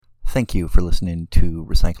Thank you for listening to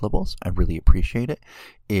Recyclables. I really appreciate it.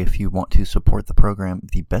 If you want to support the program,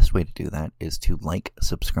 the best way to do that is to like,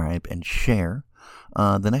 subscribe, and share.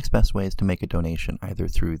 The next best way is to make a donation either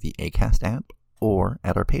through the Acast app or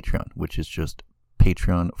at our Patreon, which is just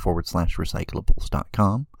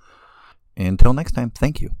patreon.com/recyclables.com. Until next time,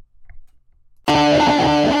 thank you.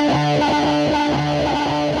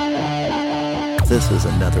 This is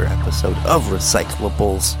another episode of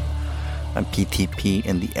Recyclables. I'm PTP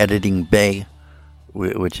in the editing bay,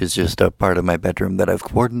 which is just a part of my bedroom that I've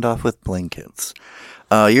cordoned off with blankets.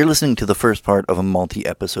 You're listening to the first part of a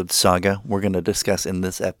multi-episode saga. We're going to discuss in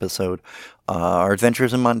this episode our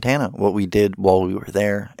adventures in Montana, what we did while we were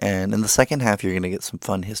there, and in the second half you're going to get some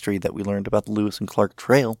fun history that we learned about the Lewis and Clark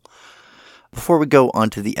Trail. Before we go on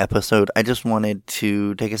to the episode, I just wanted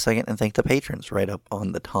to take a second and thank the patrons right up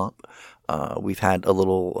on the top. We've had a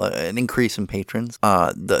little an increase in patrons.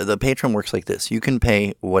 The patron works like this. You can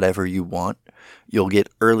pay whatever you want. You'll get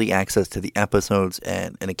early access to the episodes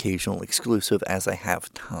and an occasional exclusive as I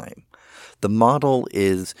have time. The model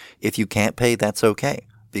is, if you can't pay, that's okay,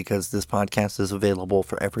 because this podcast is available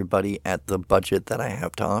for everybody at the budget that I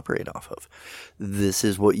have to operate off of. This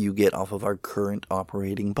is what you get off of our current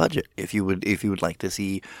operating budget. If you would like to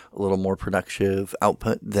see a little more productive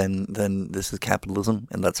output, then this is capitalism,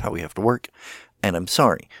 and that's how we have to work. And I'm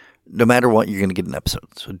sorry, no matter what, you're going to get an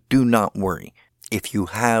episode, so do not worry. If you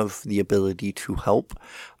have the ability to help,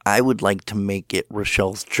 I would like to make it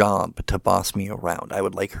Rochelle's job to boss me around. I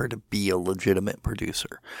would like her to be a legitimate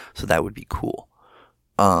producer, so that would be cool.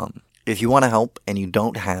 If you want to help and you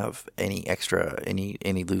don't have any extra,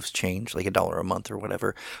 any loose change, like $1 a month or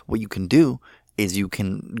whatever, what you can do is you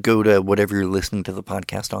can go to whatever you're listening to the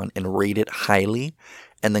podcast on and rate it highly,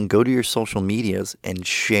 and then go to your social medias and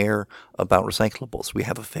share about Recyclables. We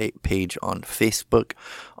have a page on Facebook,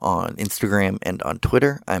 on Instagram, and on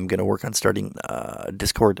Twitter. I'm going to work on starting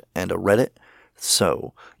Discord and a Reddit,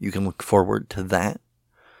 so you can look forward to that.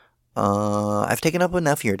 I've taken up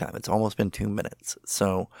enough of your time. It's almost been 2 minutes.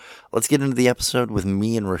 So let's get into the episode with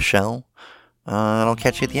me and Rochelle, and I'll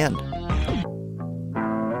catch you at the end.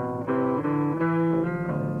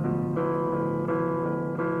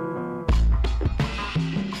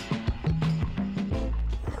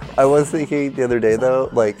 I was thinking the other day, though,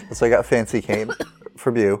 so I got fancy cane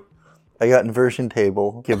from you. I got inversion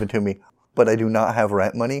table given to me, but I do not have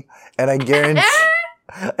rent money, and I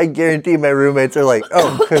guarantee my roommates are like,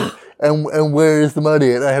 oh, and where is the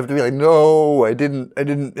money? And I have to be like, no, I didn't,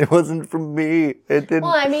 it wasn't from me. It didn't.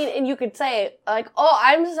 Well, I mean, and you could say, like, oh,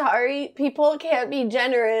 I'm sorry, people can't be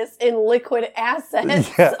generous in liquid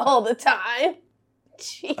assets all the time.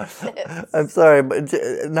 Jesus. I'm sorry, but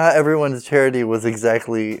not everyone's charity was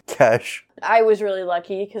exactly cash. I was really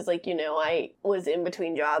lucky because, I was in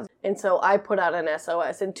between jobs. And so I put out an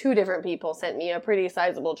SOS, and 2 different people sent me a pretty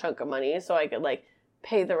sizable chunk of money so I could,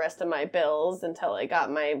 pay the rest of my bills until I got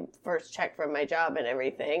my first check from my job and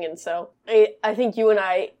everything. And so I think you and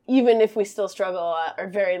I, even if we still struggle a lot, are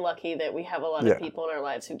very lucky that we have a lot of people in our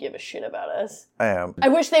lives who give a shit about us. I am. I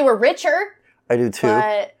wish they were richer. I do too.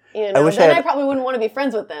 But, I probably wouldn't want to be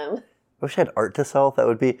friends with them. I wish I had art to sell. That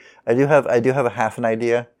would be, I do have a half an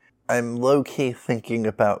idea. I'm low-key thinking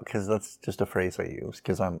about, because that's just a phrase I use,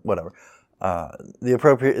 because I'm, whatever.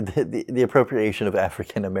 The appropriation of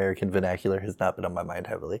African American vernacular has not been on my mind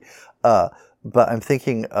heavily, but I'm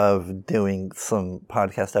thinking of doing some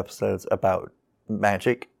podcast episodes about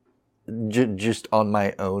magic, just on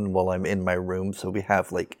my own while I'm in my room. So we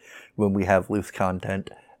have when we have loose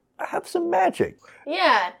content, I have some magic.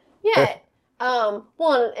 Yeah.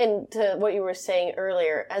 Well, and to what you were saying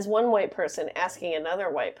earlier, as one white person asking another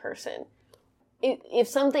white person. If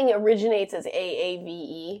something originates as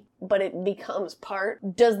AAVE, but it becomes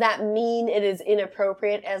part, does that mean it is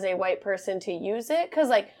inappropriate as a white person to use it? Because,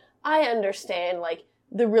 I understand,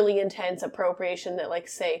 the really intense appropriation that,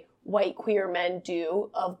 say, white queer men do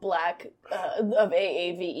of black, of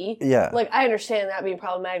AAVE. Yeah. I understand that being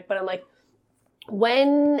problematic, but I'm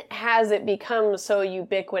when has it become so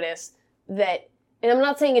ubiquitous that, and I'm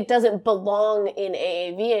not saying it doesn't belong in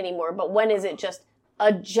AAV anymore, but when is it just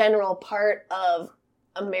a general part of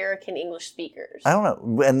American English speakers? I don't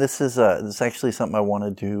know, and this is actually something I want to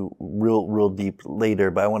do real deep later,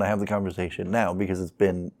 but I want to have the conversation now because it's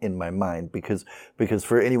been in my mind. Because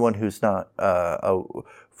for anyone who's not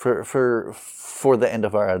For the end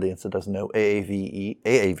of our audience that doesn't know,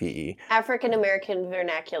 AAVE. African American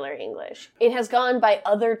Vernacular English. It has gone by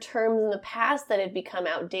other terms in the past that have become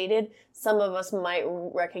outdated. Some of us might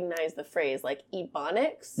recognize the phrase like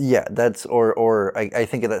ebonics. Yeah, that's or I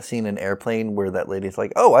think of that scene in Airplane where that lady's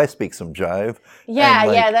like, "Oh, I speak some jive."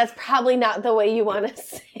 Yeah, that's probably not the way you want to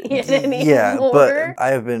say it anymore. Yeah, but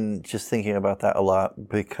I've been just thinking about that a lot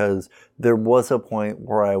because there was a point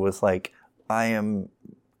where I was like, I am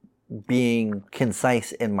being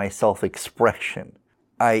concise in my self-expression,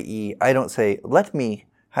 i.e., I don't say, "Let me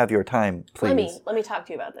have your time, please." Let me talk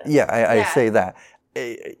to you about this. Yeah, I say that.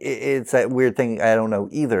 It's that weird thing I don't know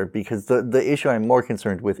either, because the issue I'm more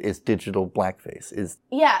concerned with is digital blackface. And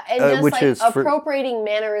just which like is appropriating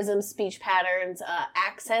mannerisms, speech patterns,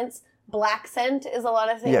 accents. Blaccent is a lot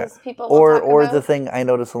of things people will talk or about. the thing I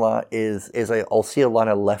notice a lot is I'll see a lot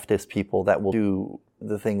of leftist people that will do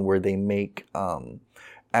the thing where they make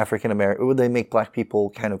African American, they make black people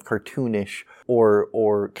kind of cartoonish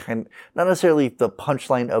or kind not necessarily the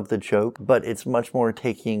punchline of the joke, but it's much more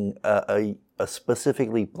taking a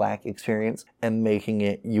specifically black experience and making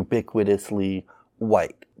it ubiquitously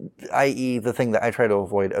white, i.e. the thing that I try to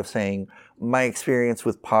avoid of saying my experience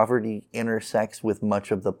with poverty intersects with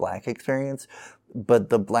much of the black experience, but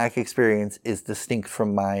the black experience is distinct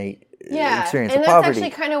from my experience of poverty. And that's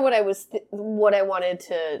actually kind of what I wanted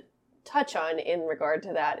to touch on in regard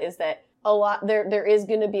to that, is that there is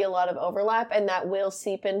going to be a lot of overlap, and that will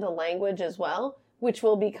seep into language as well, which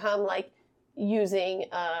will become like using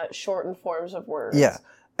shortened forms of words. Yeah.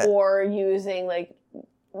 Or using like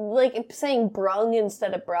saying brung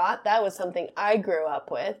instead of brought. That was something I grew up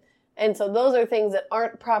with. And so those are things that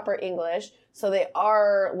aren't proper English. So they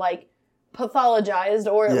are like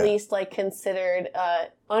pathologized or at least like considered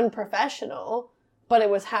unprofessional. But it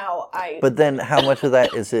was how I... But then how much of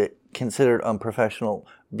that is it considered unprofessional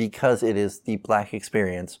because it is the black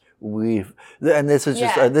experience? And this is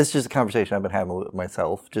just a conversation I've been having with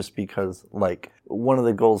myself, just because like one of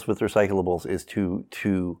the goals with Recyclables is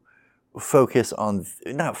to focus on,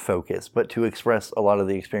 not focus, but to express a lot of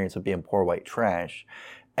the experience of being poor white trash,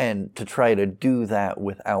 and to try to do that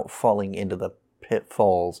without falling into the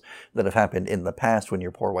pitfalls that have happened in the past when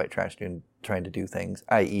you're poor white trash trying to do things,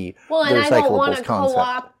 i.e. and I don't want to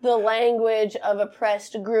co-opt the language of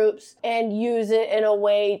oppressed groups and use it in a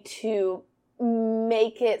way to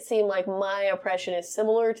make it seem like my oppression is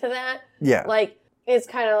similar to that. Yeah. Like, it's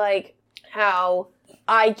kind of like how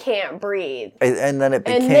I can't breathe. And then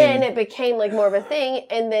it became like more of a thing,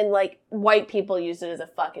 and then like white people use it as a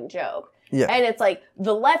fucking joke. Yeah. And it's like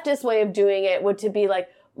the leftist way of doing it would to be like,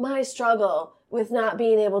 my struggle with not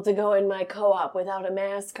being able to go in my co-op without a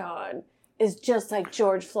mask on is just like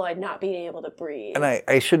George Floyd not being able to breathe. And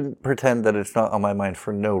I shouldn't pretend that it's not on my mind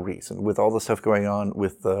for no reason. With all the stuff going on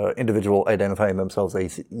with the individual identifying themselves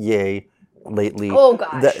as yay lately. Oh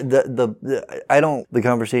gosh. The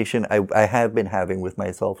conversation I have been having with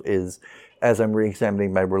myself is, as I'm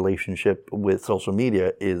re-examining my relationship with social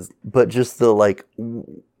media, but just the like,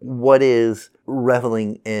 what is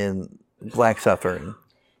reveling in black suffering?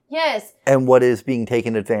 Yes. And what is being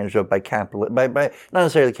taken advantage of by by not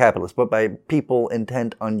necessarily capitalists, but by people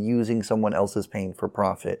intent on using someone else's pain for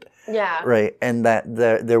profit. Yeah. Right. And that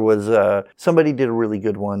there was somebody did a really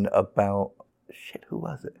good one about who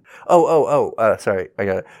was it? Sorry, I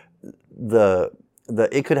got it. The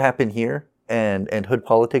It Could Happen Here and Hood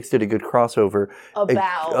Politics did a good crossover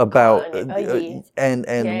about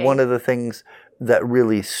and one of the things that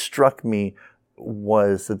really struck me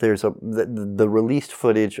was that there's the released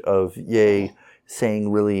footage of Ye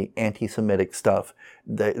saying really anti-Semitic stuff,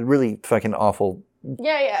 that really fucking awful.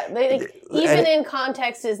 Yeah. Even in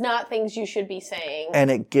context is not things you should be saying. And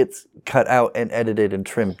it gets cut out and edited and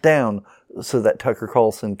trimmed down so that Tucker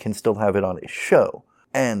Carlson can still have it on his show.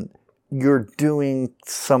 And you're doing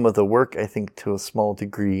some of the work, I think, to a small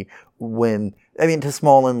degree to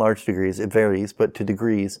small and large degrees, it varies, but to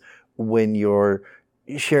degrees, when you're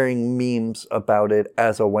sharing memes about it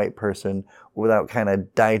as a white person without kind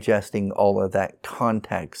of digesting all of that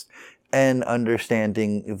context and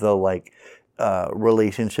understanding the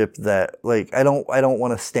relationship that I don't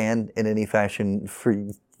want to stand in any fashion for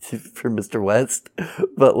Mr. West,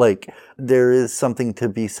 but there is something to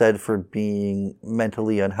be said for being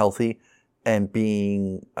mentally unhealthy and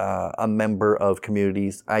being a member of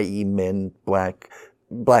communities, i.e. men, black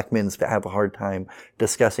men have a hard time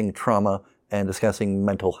discussing trauma and discussing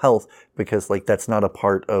mental health, because like that's not a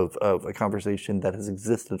part of a conversation that has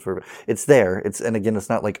existed for, it's there. And again, it's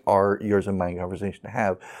not like yours and mine conversation to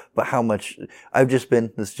have, but how much this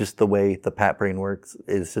is just the way the Pat brain works.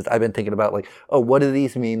 Is just, I've been thinking about like, oh, what do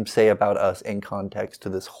these memes say about us in context to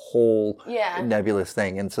this whole nebulous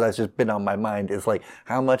thing? And so that's just been on my mind, is like,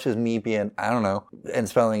 how much is me being, I don't know, and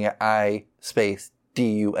spelling it I-DUNNO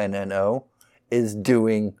is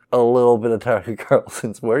doing a little bit of Tucker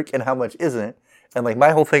Carlson's work, and how much isn't. And like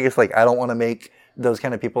my whole thing is like, I don't want to make those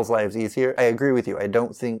kind of people's lives easier. I agree with you. I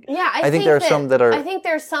don't think. Yeah, I think there are some that are. I think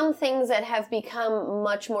there's some things that have become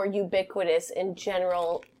much more ubiquitous in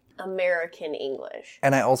general American English.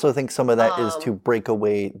 And I also think some of that is to break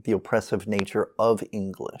away the oppressive nature of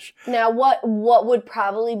English. Now, what would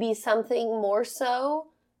probably be something more so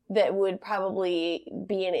that would probably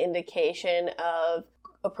be an indication of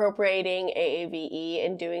appropriating AAVE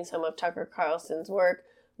and doing some of Tucker Carlson's work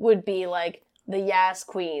would be like the Yas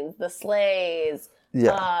Queens, the Slays,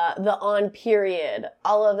 the On Period,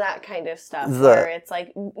 all of that kind of stuff. Where it's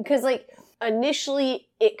like, because like initially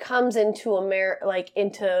it comes into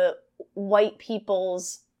into white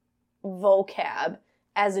people's vocab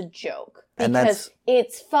as a joke, because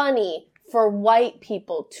it's funny for white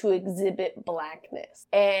people to exhibit blackness.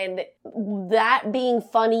 And that being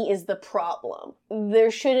funny is the problem. There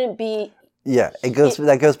shouldn't be... Yeah,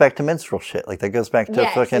 that goes back to minstrel shit. Like, that goes back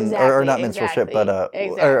to or not minstrel shit, but,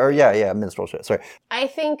 minstrel shit, sorry. I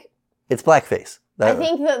think... It's blackface. I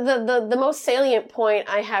think the most salient point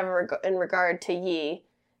I have in regard to Yee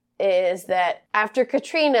is that after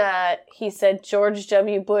Katrina, he said George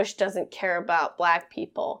W. Bush doesn't care about black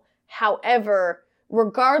people. However,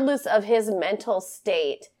 regardless of his mental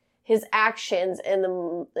state, his actions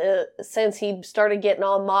and since he started getting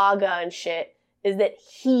all MAGA and shit, is that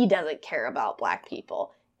he doesn't care about black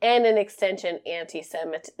people. And an extension,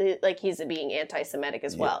 like he's being anti-Semitic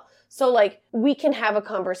as well. So like, we can have a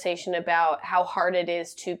conversation about how hard it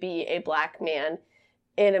is to be a black man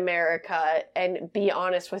in America and be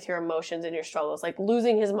honest with your emotions and your struggles. Like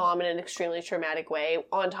losing his mom in an extremely traumatic way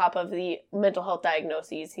on top of the mental health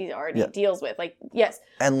diagnoses he already deals with. Like, yes,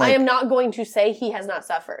 and I am not going to say he has not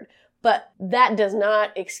suffered, but that does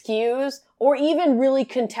not excuse or even really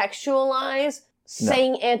contextualize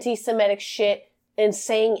saying anti-Semitic shit and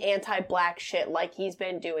saying anti-black shit like he's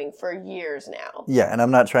been doing for years now. Yeah, and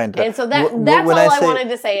I'm not trying to... And so that's all I wanted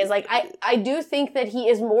to say is, like, I do think that he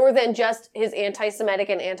is more than just his anti-Semitic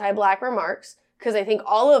and anti-black remarks, because I think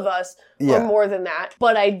all of us are more than that.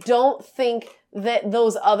 But I don't think that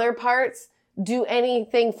those other parts do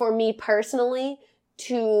anything for me personally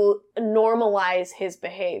to normalize his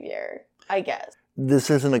behavior, I guess. This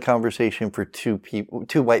isn't a conversation for two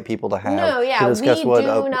white people to have. No, yeah, to discuss we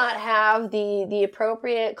do not have the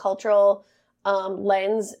appropriate cultural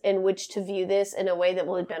lens in which to view this in a way that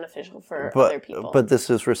will be beneficial for other people. But this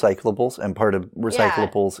is Recyclables, and part of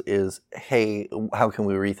Recyclables is, hey, how can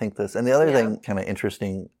we rethink this? And the other thing kind of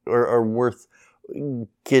interesting or worth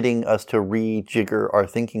getting us to rejigger our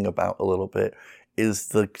thinking about a little bit is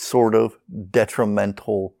the sort of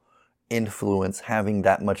detrimental influence having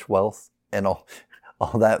that much wealth and all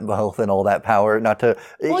that wealth and all that power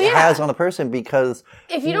has on a person, because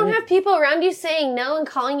if you don't have people around you saying no and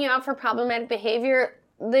calling you out for problematic behavior,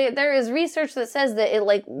 there is research that says that it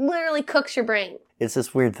like literally cooks your brain. It's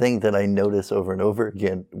this weird thing that I notice over and over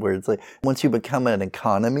again, where it's like, once you become an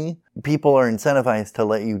economy, people are incentivized to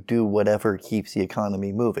let you do whatever keeps the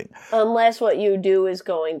economy moving. Unless what you do is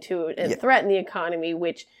going to threaten the economy,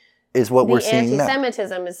 which is what we're seeing now.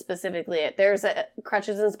 Anti-Semitism is specifically it. There's a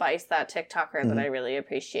Crutches and Spice, that TikToker that I really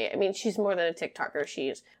appreciate. I mean, she's more than a TikToker.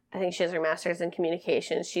 I think she has her master's in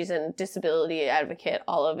communications. She's a disability advocate,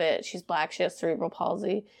 all of it. She's black. She has cerebral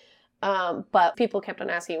palsy. But people kept on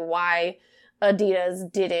asking why Adidas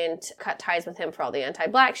didn't cut ties with him for all the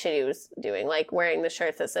anti-black shit he was doing, like wearing the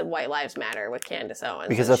shirts that said White Lives Matter with Candace Owens.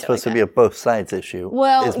 Because that's supposed to be a both sides issue.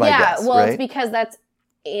 Well, is my guess, well, right? It's because that's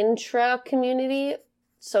intra-community.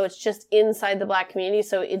 So it's just inside the black community.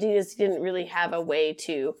 So Adidas didn't really have a way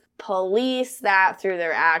to police that through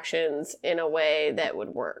their actions in a way that would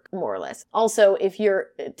work, more or less. Also, if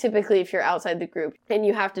you're outside the group and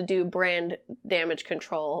you have to do brand damage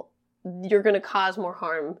control, you're going to cause more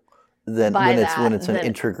harm than when it's an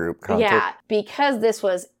intergroup conflict. Yeah, because this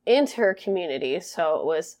was inter-community, so it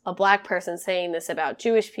was a black person saying this about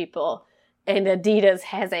Jewish people, and Adidas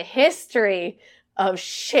has a history of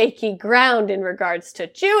shaky ground in regards to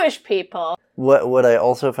Jewish people. What I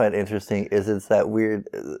also find interesting is it's that weird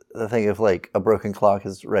the thing of like a broken clock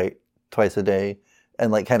is right twice a day,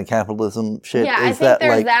 and like kind of capitalism shit. Yeah, is I think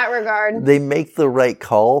there's like, that regard. They make the right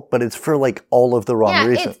call, but it's for like all of the wrong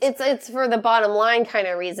reasons. It's for the bottom line kind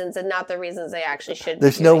of reasons and not the reasons they actually should.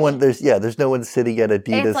 There's no one sitting at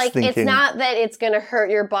Adidas it's like, thinking. It's not that it's going to hurt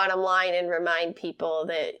your bottom line and remind people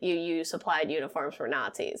that you supplied uniforms for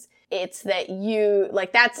Nazis. It's that you,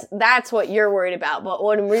 like, that's what you're worried about. But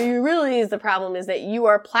what really is the problem is that you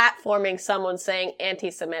are platforming someone saying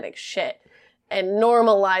anti-Semitic shit and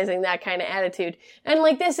normalizing that kind of attitude. And,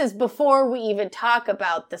 like, this is before we even talk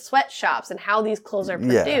about the sweatshops and how these clothes are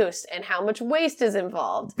produced and how much waste is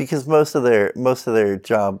involved. Because most of their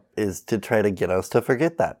job is to try to get us to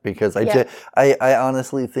forget that. Because I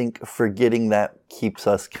honestly think forgetting that keeps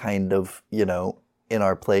us kind of, in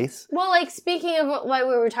our place. Well, like, speaking of what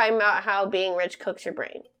we were talking about, how being rich cooks your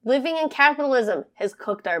brain. Living in capitalism has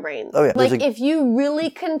cooked our brains. Oh, yeah. Like, if you really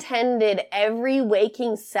contended every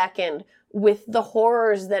waking second with the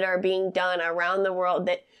horrors that are being done around the world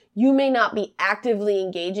that you may not be actively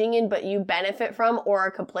engaging in, but you benefit from or are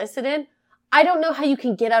complicit in, I don't know how you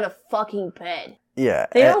can get out of fucking bed. Yeah.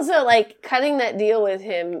 They also, like, cutting that deal with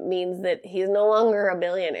him means that he's no longer a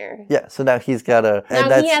billionaire. Yeah, so now he's got to...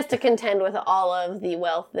 Now he has to contend with all of the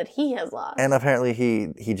wealth that he has lost. And apparently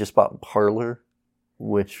he just bought Parler,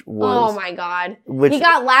 which was... Oh my God. He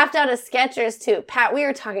got laughed out of Skechers too. Pat, we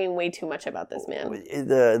are talking way too much about this man.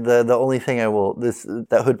 The only thing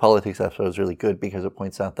that Hood Politics episode is really good because it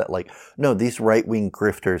points out that, like, no, these right-wing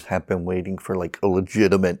grifters have been waiting for, like, a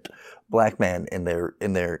legitimate black man in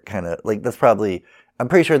their kind of, like, that's probably, I'm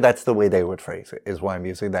pretty sure that's the way they would phrase it, is why I'm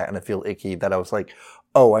using that, and I feel icky that I was like,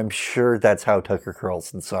 oh, I'm sure that's how Tucker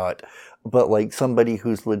Carlson saw it, but, like, somebody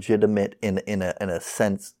who's legitimate in a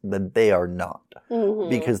sense that they are not. Mm-hmm.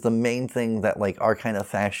 Because the main thing that, like, our kind of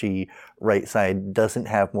fashy right side doesn't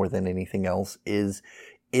have more than anything else is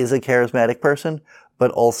a charismatic person,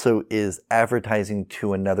 but also is advertising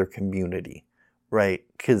to another community. Right,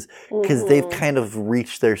 because they've kind of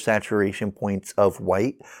reached their saturation points of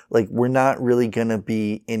white. Like, we're not really going to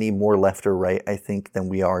be any more left or right, I think, than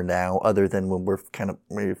we are now, other than when we're kind of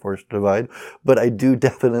maybe forced to divide. But I do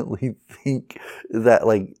definitely think that,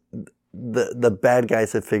 like, the bad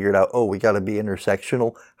guys have figured out, oh, we got to be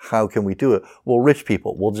intersectional. How can we do it? Well, rich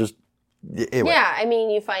people, we'll just... Anyway. Yeah, I mean,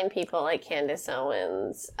 you find people like Candace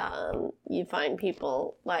Owens. You find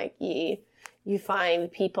people like You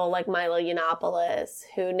find people like Milo Yiannopoulos,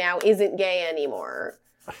 who now isn't gay anymore.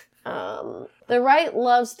 The right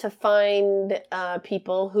loves to find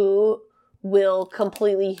people who will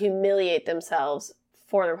completely humiliate themselves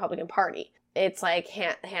for the Republican Party. It's like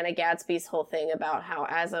Hannah Gadsby's whole thing about how,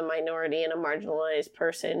 as a minority and a marginalized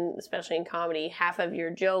person, especially in comedy, half of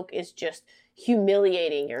your joke is just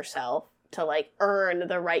humiliating yourself to, like, earn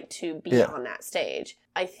the right to be on that stage.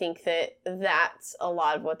 I think that that's a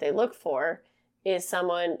lot of what they look for, is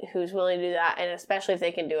someone who's willing to do that, and especially if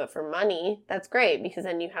they can do it for money, that's great, because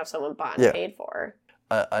then you have someone bought and paid for.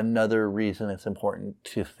 Another reason it's important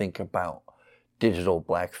to think about digital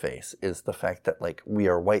blackface is the fact that, like, we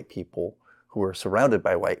are white people who are surrounded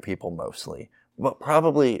by white people mostly, but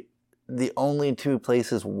probably the only two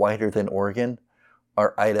places whiter than Oregon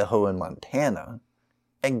are Idaho and Montana.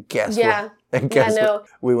 And guess what? And guess what?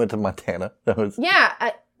 We went to Montana. That was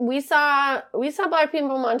we saw black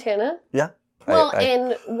people in Montana. Yeah. Well,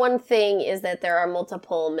 and one thing is that there are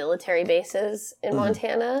multiple military bases in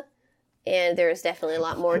Montana, and there's definitely a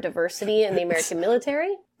lot more diversity in the American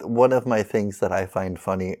military. One of my things that I find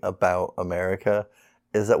funny about America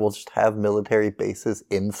is that we'll just have military bases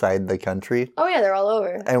inside the country. Oh, yeah, they're all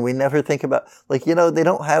over. And we never think about, like, they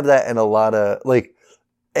don't have that in a lot of, like,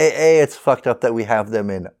 it's fucked up that we have them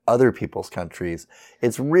in other people's countries.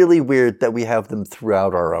 It's really weird that we have them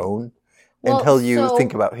throughout our own until you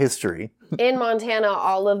think about history. In Montana,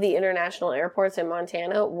 all of the international airports in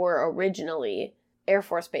Montana were originally Air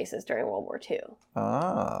Force bases during World War II.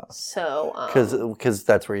 Ah. So... Because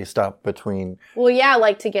that's where you stop between... Well, yeah,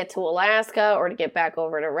 like to get to Alaska or to get back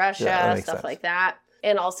over to Russia, stuff sense. Like that.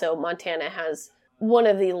 And also, Montana has one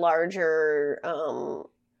of the larger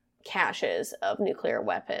caches of nuclear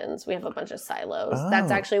weapons. We have a bunch of silos. Oh.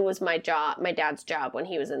 That's actually was my dad's job when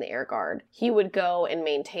he was in the Air Guard. He would go and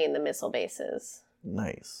maintain the missile bases.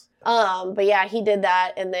 Nice. But yeah, he did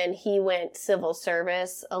that, and then he went civil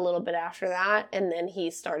service a little bit after that, and then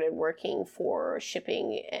he started working for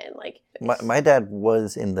shipping and, like... My dad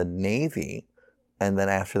was in the Navy, and then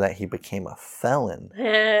after that he became a felon.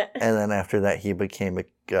 And then after that he became a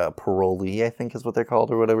parolee, I think is what they're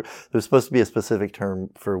called, or whatever. There's supposed to be a specific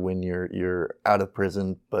term for when you're out of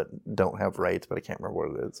prison but don't have rights, but I can't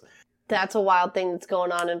remember what it is. That's a wild thing that's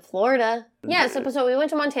going on in Florida. Yeah, so we went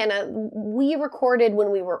to Montana. We recorded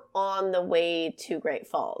when we were on the way to Great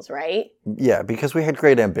Falls, right? Yeah, because we had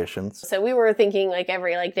great ambitions. So we were thinking like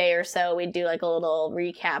every day or so we'd do like a little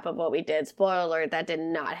recap of what we did. Spoiler alert, that did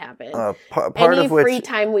not happen. Any free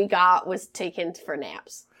time we got was taken for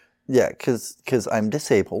naps. Yeah, because I'm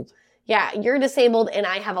disabled. Yeah, you're disabled and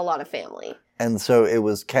I have a lot of family. And so it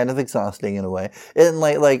was kind of exhausting in a way. And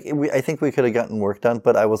I think we could have gotten work done,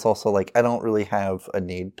 but I was also like, I don't really have a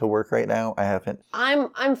need to work right now. I haven't.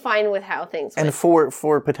 I'm fine with how things went. And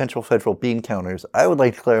for potential federal bean counters, I would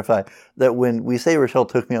like to clarify that when we say Rochelle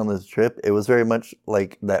took me on this trip, it was very much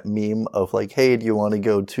like that meme of like, hey, do you want to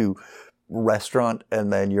go to restaurant?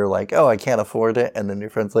 And then you're like, oh, I can't afford it. And then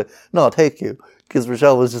your friend's like, no, I'll take you. Because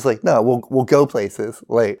Rochelle was just like, no, we'll go places.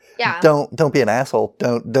 Like, yeah. Don't be an asshole.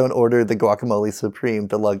 Don't order the guacamole supreme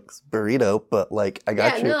deluxe burrito. But like, I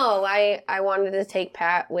got you. Yeah, no, I wanted to take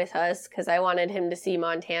Pat with us because I wanted him to see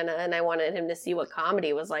Montana and I wanted him to see what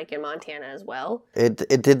comedy was like in Montana as well.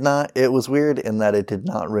 It did not. It was weird in that it did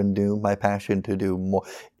not renew my passion to do more.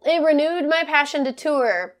 It renewed my passion to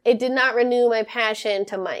tour. It did not renew my passion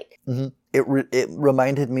to mic. Mm-hmm. It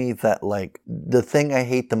reminded me that, like, the thing I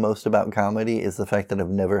hate the most about comedy is the fact that I've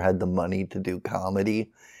never had the money to do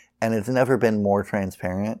comedy. And it's never been more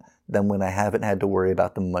transparent than when I haven't had to worry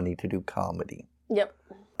about the money to do comedy. Yep.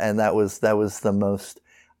 And that was the most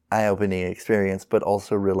eye-opening experience, but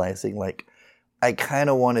also realizing, like, I kind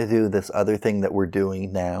of want to do this other thing that we're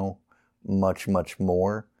doing now much, much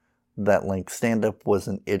more. That, like, stand-up was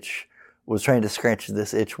trying to scratch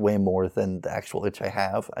this itch way more than the actual itch I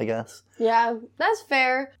have, I guess. Yeah, that's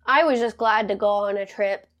fair. I was just glad to go on a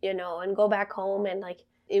trip, and go back home, and like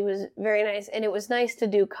it was very nice. And it was nice to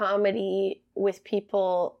do comedy with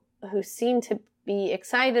people who seemed to be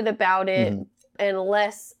excited about it and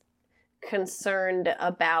less concerned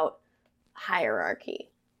about hierarchy.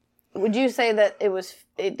 Would you say that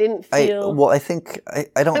it didn't feel... I think,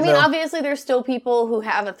 I don't know. I mean, obviously there's still people who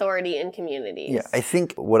have authority in communities. Yeah, I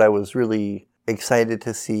think what I was really excited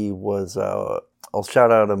to see was, I'll shout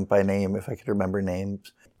out them by name if I could remember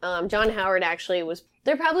names. John Howard actually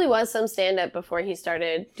there probably was some stand-up before he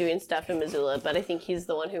started doing stuff in Missoula, but I think he's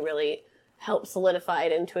the one who really helped solidify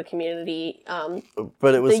it into a community.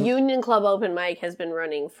 But it was... The Union Club Open Mic has been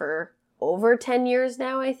running for over 10 years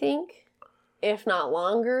now, I think. If not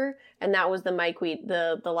longer, and that was the mic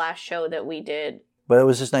the last show that we did. But it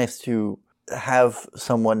was just nice to have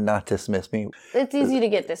someone not dismiss me. It's easy to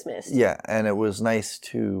get dismissed. Yeah, and it was nice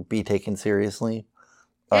to be taken seriously.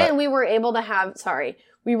 And we were able to have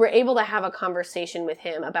a conversation with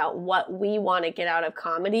him about what we want to get out of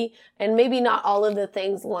comedy, and maybe not all of the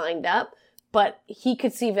things lined up, but he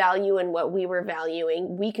could see value in what we were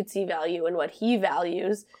valuing. We could see value in what he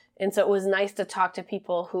values, and so it was nice to talk to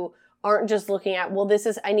people who aren't just looking at, well,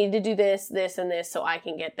 I need to do this, this, and this so I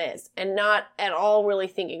can get this. And not at all really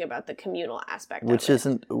thinking about the communal aspect which of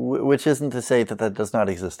it. Which isn't to say that does not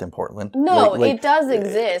exist in Portland. No, it does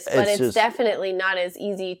exist, but it's definitely not as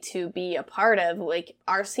easy to be a part of. Like,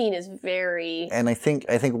 our scene is very... And I think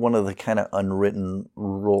one of the kind of unwritten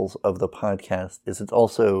rules of the podcast is it's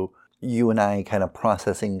also... you and I kind of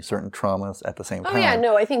processing certain traumas at the same time. Oh yeah,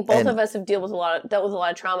 no, I think both of us have dealt with a lot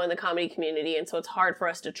of trauma in the comedy community, and so it's hard for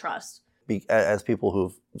us to trust. As people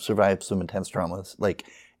who've survived some intense traumas, like,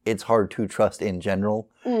 it's hard to trust in general.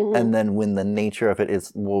 Mm-hmm. And then when the nature of it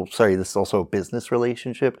is, this is also a business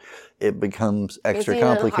relationship, it becomes extra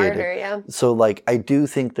complicated. Harder, yeah. So, like, I do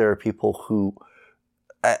think there are people who...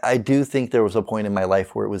 I do think there was a point in my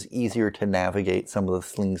life where it was easier to navigate some of the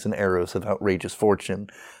slings and arrows of outrageous fortune,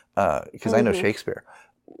 because I know Shakespeare.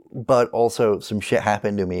 But also, some shit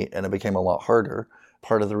happened to me, and it became a lot harder.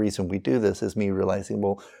 Part of the reason we do this is me realizing,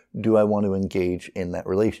 well, do I want to engage in that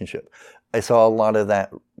relationship? I saw a lot of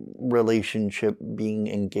that relationship being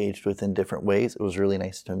engaged with in different ways. It was really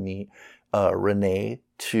nice to meet Renee,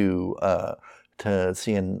 to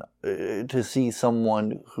see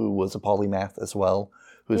someone who was a polymath as well.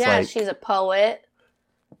 She's a poet.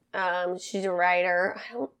 She's a writer.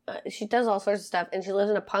 She does all sorts of stuff, and she lives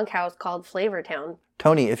in a punk house called Flavortown.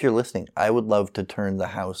 Tony, if you're listening, I would love to turn the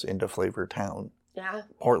house into Flavortown. Yeah.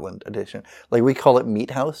 Portland edition. Like, we call it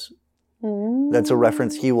Meat House. Mm. That's a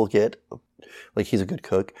reference he will get. Like, he's a good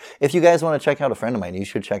cook. If you guys want to check out a friend of mine, you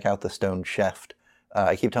should check out the Stone Chef.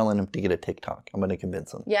 I keep telling him to get a TikTok. I'm going to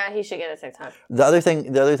convince him. Yeah, he should get a TikTok. The other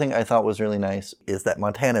thing I thought was really nice is that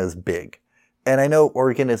Montana is big. And I know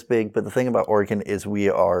Oregon is big, but the thing about Oregon is we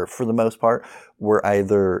are, for the most part, we're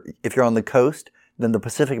either, if you're on the coast, then the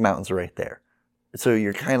Pacific Mountains are right there. So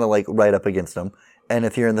you're kind of like right up against them. And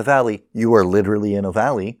if you're in the valley, you are literally in a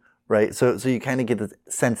valley, right? So you kind of get the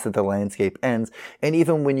sense that the landscape ends. And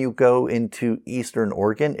even when you go into Eastern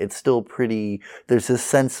Oregon, it's still pretty, there's this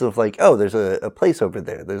sense of like, oh, there's a place over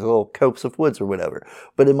there. There's a little copse of woods or whatever.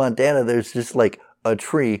 But in Montana, there's just like a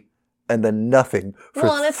tree and then nothing for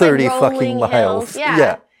 30 like fucking miles. Hills.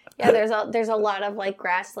 Yeah. Yeah, there's a lot of like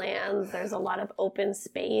grasslands, there's a lot of open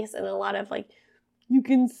space, and a lot of like, you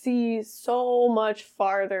can see so much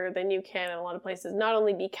farther than you can in a lot of places, not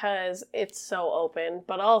only because it's so open,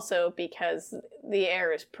 but also because the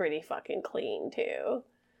air is pretty fucking clean too.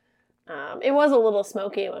 It was a little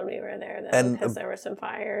smoky when we were there though, because there were some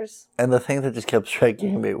fires. And the thing that just kept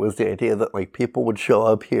striking me was the idea that like people would show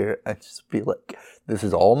up here and just be like, this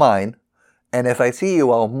is all mine, and if I see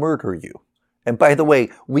you, I'll murder you. And by the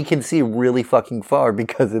way, we can see really fucking far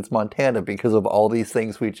because it's Montana, because of all these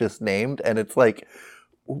things we just named. And it's like,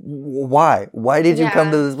 why? Why did you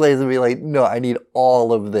come to this place and be like, no, I need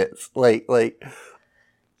all of this? Like.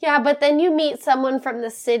 Yeah, but then you meet someone from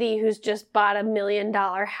the city who's just bought $1 million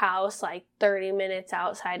house like 30 minutes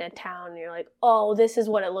outside of town. And you're like, oh, this is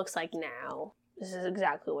what it looks like now. This is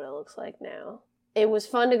exactly what it looks like now. It was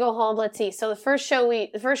fun to go home. Let's see. So the first show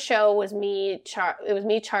was me, Charlie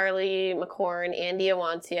McCorn, Andy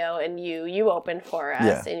Awancio, and you. You opened for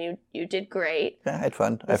us, and you did great. Yeah, I had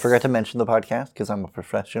fun. I forgot to mention the podcast because I'm a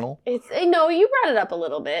professional. No, you brought it up a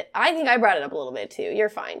little bit. I think I brought it up a little bit too. You're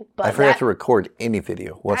fine. But I forgot to record any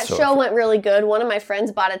video whatsoever. That show went really good. One of my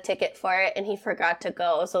friends bought a ticket for it, and he forgot to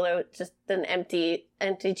go, so there was just an empty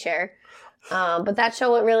chair. But that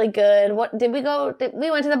show went really good. What did we go? We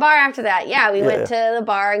went to the bar after that. Yeah, we went to the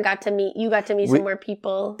bar and got to meet some more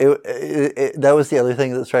people. That was the other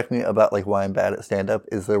thing that struck me about like why I'm bad at stand-up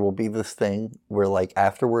is there will be this thing where like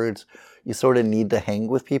afterwards you sort of need to hang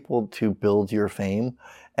with people to build your fame.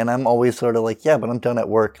 And I'm always sort of like, yeah, but I'm done at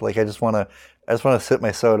work. Like I just want to sip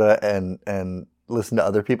my soda and listen to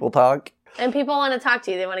other people talk. And people want to talk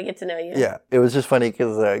to you. They want to get to know you. Yeah. It was just funny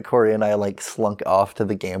because Corey and I like slunk off to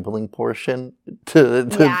the gambling portion.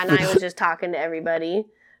 And I was just talking to everybody.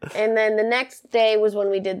 And then the next day was when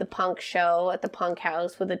we did the punk show at the punk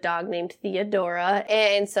house with a dog named Theodora.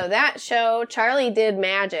 And so that show, Charlie did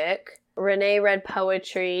magic. Renee read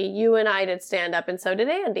poetry. You and I did stand up, and so did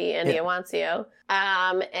Andy Awancio.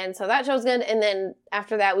 And so that show's good. And then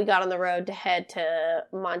after that, we got on the road to head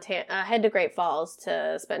to Great Falls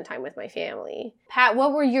to spend time with my family. Pat,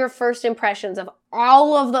 what were your first impressions of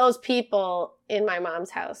all of those people in my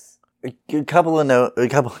mom's house? A couple of notes.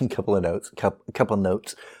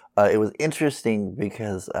 It was interesting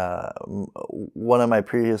because one of my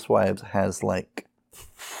previous wives has like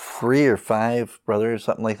 3 or 5 brothers,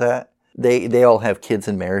 something like that. They all have kids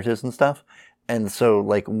and marriages and stuff. And so,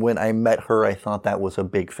 like, when I met her, I thought that was a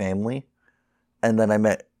big family. And then I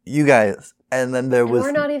met you guys. And then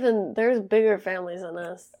there's bigger families than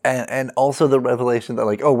us. And also the revelation that,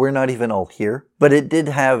 like, oh, we're not even all here. But it did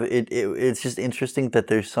have, it's just interesting that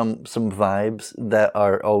there's some vibes that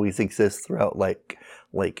always exist throughout, like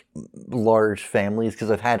large families.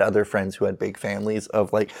 Because I've had other friends who had big families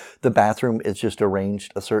of, like, the bathroom is just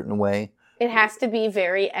arranged a certain way. It has to be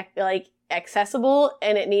very, like, accessible,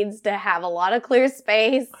 and it needs to have a lot of clear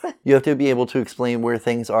space. You have to be able to explain where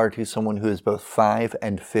things are to someone who is both 5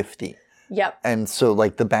 and 50. Yep. And so,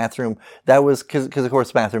 like, the bathroom, that was, because of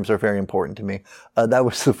course bathrooms are very important to me. That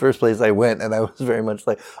was the first place I went, and I was very much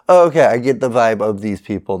like, oh, okay, I get the vibe of these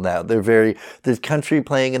people now. There's country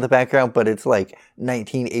playing in the background, but it's like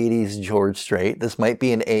 1980s George Strait. This might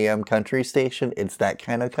be an AM country station. It's that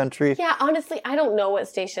kind of country. Yeah, honestly, I don't know what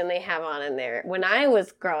station they have on in there. When I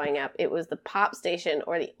was growing up, it was the pop station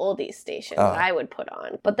or the oldies station that I would put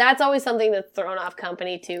on. But that's always something that's thrown off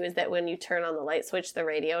company, too, is that when you turn on the light switch, the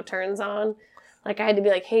radio turns on. Like, I had to be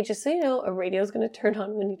like, hey, just so you know, a radio's going to turn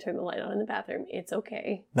on when you turn the light on in the bathroom. It's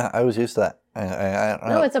okay. No, I was used to that. I don't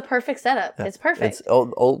know. No, it's a perfect setup. Yeah. It's perfect. It's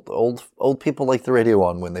old people like the radio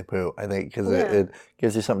on when they poo, I think, because it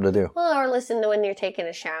gives you something to do. Well, or listen to when you're taking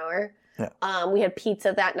a shower. Yeah. We had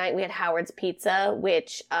pizza that night. We had Howard's Pizza,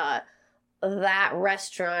 which that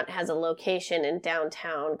restaurant has a location in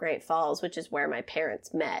downtown Great Falls, which is where my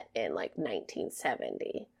parents met in like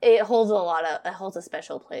 1970. It holds a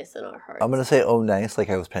special place in our hearts. I'm going to say, oh, nice, like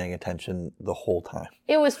I was paying attention the whole time.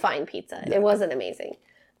 It was fine pizza. Yeah. It wasn't amazing.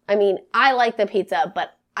 I mean, I like the pizza,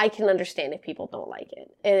 but I can understand if people don't like it.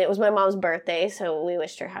 And it was my mom's birthday, so we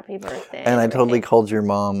wished her happy birthday. And I totally called your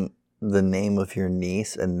mom the name of your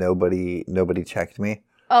niece, and nobody checked me.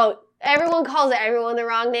 Oh, everyone calls everyone the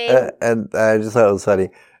wrong name. And I just thought it was funny.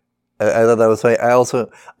 I thought that was funny. I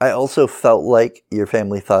also felt like your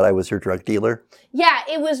family thought I was your drug dealer. Yeah,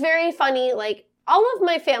 it was very funny. Like, all of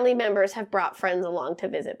my family members have brought friends along to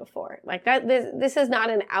visit before. Like that, this is not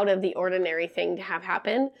an out of the ordinary thing to have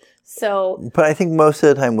happen. So, but I think most of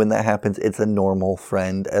the time when that happens, it's a normal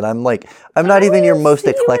friend, and I'm not even your most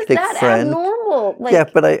eclectic friend. Abnormal. Like, yeah,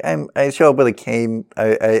 but I show up with a cane.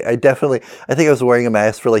 I definitely, I think I was wearing a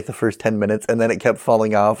mask for like the first 10 minutes, and then it kept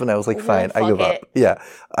falling off, and I was like, fine, I give up. Yeah,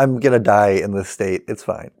 I'm gonna die in this state. It's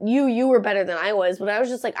fine. You were better than I was, but I was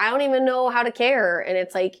just like, I don't even know how to care, and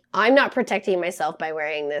it's like I'm not protecting myself by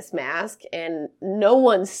wearing this mask, and no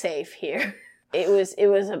one's safe here. It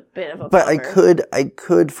was a bit of a But bummer. I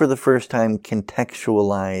could for the first time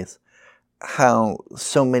contextualize how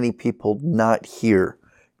so many people not here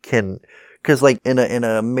can, because like in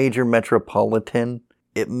a major metropolitan,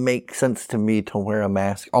 it makes sense to me to wear a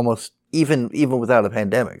mask almost even without a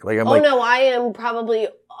pandemic. Like no, I am probably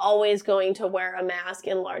always going to wear a mask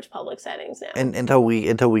in large public settings now. And until we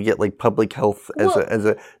get like public health as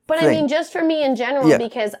a but thing. I mean, just for me in general,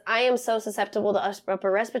 because I am so susceptible to upper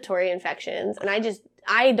respiratory infections, and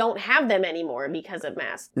I don't have them anymore because of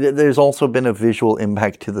masks. There's also been a visual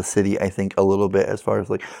impact to the city, I think, a little bit as far as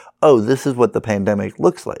like, oh, this is what the pandemic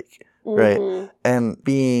looks like, right? And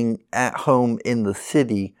being at home in the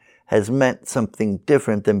city has meant something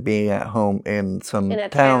different than being at home in some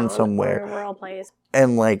town somewhere. Or a rural place.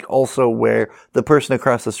 And like also where the person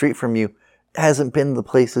across the street from you hasn't been the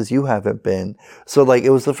places you haven't been. So like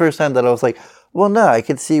it was the first time that I was like, well, no, I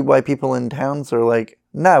could see why people in towns are like,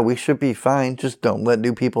 no, we should be fine. Just don't let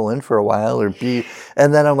new people in for a while and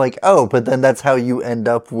then I'm like, oh, but then that's how you end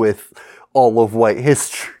up with all of white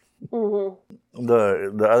history. Mm-hmm.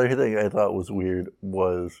 The other thing I thought was weird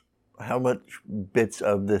was how much bits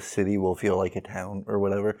of this city will feel like a town or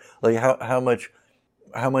whatever. Like how much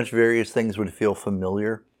various things would feel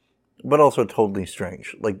familiar, but also totally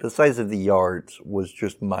strange. Like the size of the yards was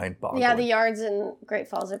just mind-boggling. Yeah, the yards in Great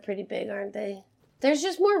Falls are pretty big, aren't they? There's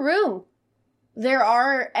just more room. There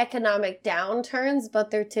are economic downturns, but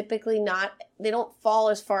they're typically not, they don't fall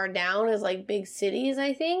as far down as like big cities,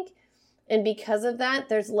 I think. And because of that,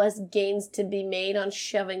 there's less gains to be made on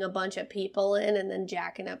shoving a bunch of people in and then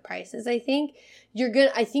jacking up prices, I think.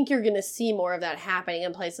 I think you're gonna see more of that happening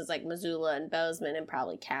in places like Missoula and Bozeman and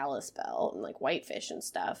probably Kalispell and like Whitefish and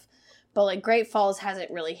stuff. But like Great Falls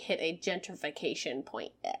hasn't really hit a gentrification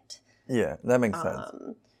point yet. Yeah, that makes sense.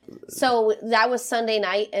 So that was Sunday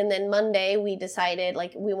night, and then Monday we decided,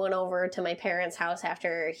 like, we went over to my parents' house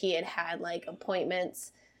after he had like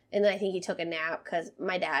appointments. And then I think he took a nap because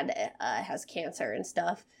my dad has cancer and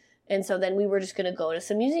stuff. And so then we were just going to go to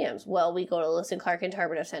some museums. Well, we go to Lewis and Clark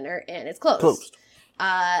Interpretive Center, and it's closed.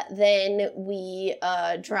 Then we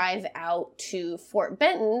drive out to Fort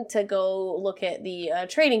Benton to go look at the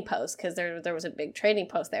trading post because there was a big trading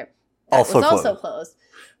post there. That was also closed.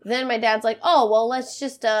 Then my dad's like, oh, well, let's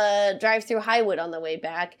just drive through Highwood on the way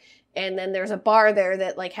back. And then there's a bar there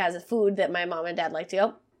that like has a food that my mom and dad like to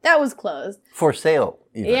go. That was closed. For sale,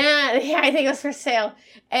 even. Yeah, I think it was for sale.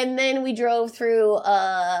 And then we drove through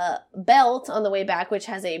Belt on the way back, which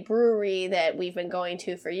has a brewery that we've been going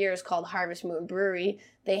to for years called Harvest Moon Brewery.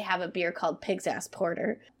 They have a beer called Pig's Ass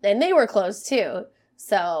Porter. And they were closed, too.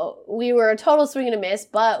 So we were a total swing and a miss,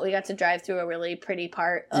 but we got to drive through a really pretty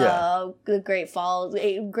part of the Great Falls,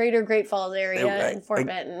 greater Great Falls area in Fort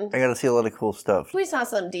Benton. I got to see a lot of cool stuff. We saw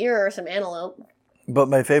some deer or some antelope. But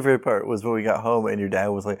my favorite part was when we got home and your dad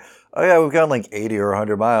was like, oh yeah, we've gone like 80 or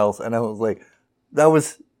 100 miles. And I was like, that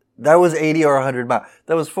was 80 or 100 miles.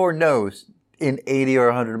 That was 4 no's in 80 or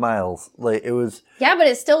 100 miles. Like it was. Yeah, but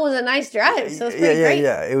it still was a nice drive. So it was pretty great.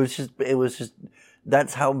 Yeah. It was just,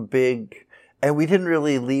 that's how big. And we didn't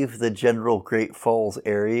really leave the general Great Falls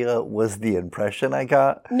area was the impression I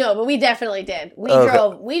got. No, but we definitely did. We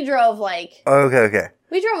drove like. Okay.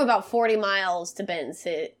 We drove about 40 miles to Benton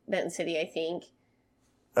City, I think.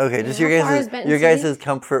 Okay, just your guys'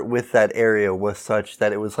 comfort with that area was such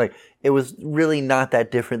that it was like, it was really not that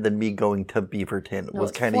different than me going to Beaverton. No,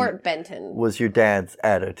 Fort Benton. Was your dad's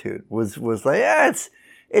attitude. Was like, yeah,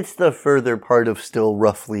 it's the further part of still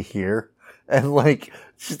roughly here. And like,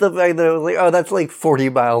 just the fact that it was like, oh, that's like 40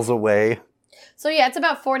 miles away. So yeah, it's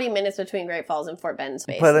about 40 minutes between Great Falls and Fort Benton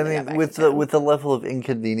space. But I mean, with the level of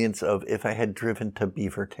inconvenience of if I had driven to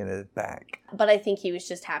Beaverton and back. But I think he was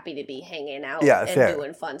just happy to be hanging out and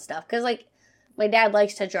doing fun stuff. Because like, my dad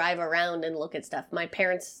likes to drive around and look at stuff. My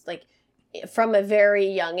parents, like, from a very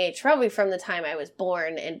young age, probably from the time I was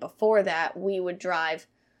born and before that, we would drive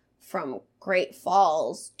from Great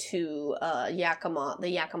Falls to the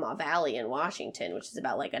Yakima Valley in Washington, which is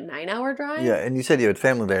about like a 9-hour drive. Yeah, and you said you had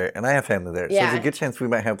family there, and I have family there. Yeah. So there's a good chance we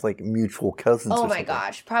might have like mutual cousins. Oh or my something.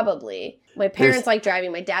 gosh, probably. My parents like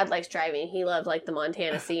driving. My dad likes driving. He loved like the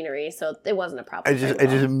Montana scenery, so it wasn't a problem. I just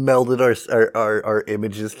melded our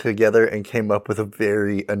images together and came up with a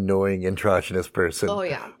very annoying androgynous person. Oh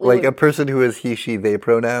yeah, like a person who has he, she, they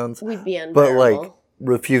pronouns. We'd be unbearable. But like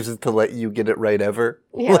refuses to let you get it right ever.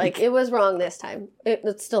 Yeah, like it was wrong this time.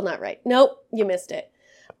 It's still not right. Nope, you missed it.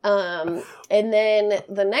 And then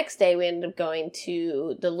the next day we ended up going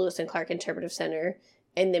to the Lewis and Clark Interpretive Center,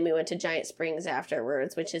 and then we went to Giant Springs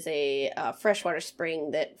afterwards, which is a freshwater spring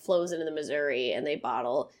that flows into the Missouri, and they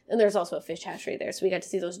bottle. And there's also a fish hatchery there, so we got to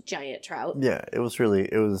see those giant trout. Yeah, it was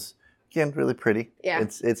again really pretty. Yeah,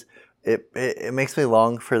 it makes me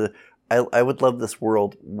long for I would love this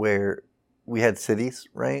world where we had cities,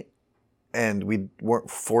 right? And we weren't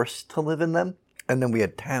forced to live in them. And then we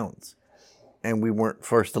had towns. And we weren't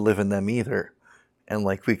forced to live in them either. And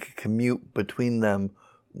like we could commute between them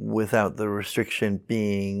without the restriction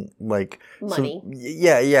being like money.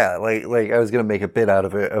 Yeah. Like I was gonna make a bit out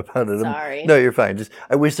of it about it. Sorry. No, you're fine. Just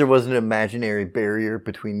I wish there was an imaginary barrier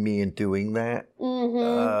between me and doing that.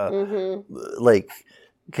 Like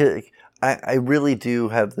I really do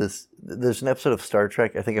have this. There's an episode of Star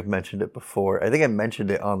Trek, I think I've mentioned it before. I think I mentioned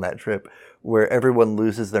it on that trip, where everyone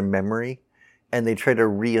loses their memory and they try to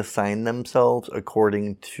reassign themselves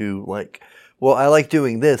according to like, well, I like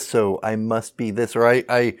doing this, so I must be this, or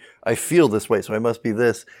I feel this way, so I must be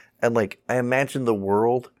this. And like, I imagine the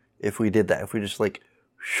world if we did that, if we just like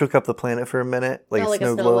shook up the planet for a minute, like a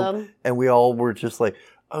snow globe, and we all were just like,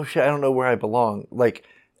 oh shit, I don't know where I belong. Like,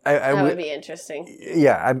 that would be interesting.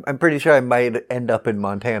 Yeah, I'm pretty sure I might end up in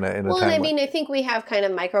Montana in a time. Well, I mean, I think we have kind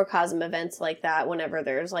of microcosm events like that whenever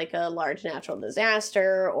there's like a large natural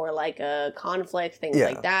disaster or like a conflict, things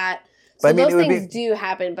like that. So I mean, those things do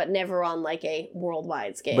happen, but never on like a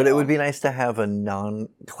worldwide scale. But it would be nice to have a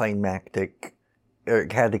non-climactic or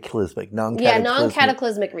cataclysmic,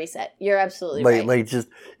 non-cataclysmic reset. You're absolutely right. Like just,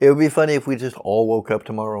 it would be funny if we just all woke up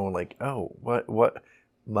tomorrow and like, oh, what?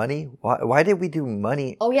 Money? Why did we do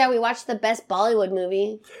money? Oh yeah, we watched the best Bollywood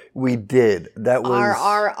movie. We did. That was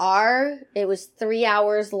RRR. It was 3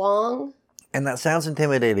 hours long. And that sounds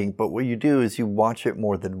intimidating, but what you do is you watch it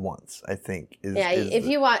more than once, I think. If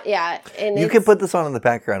you watch, and you can put this on in the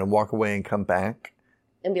background and walk away and come back.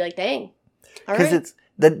 And be like, dang. Because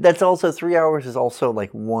that's also 3 hours is also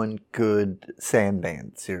like one good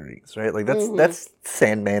Sandman series, right? Like that's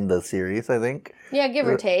Sandman the series, I think. Yeah, give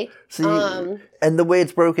or take. So and the way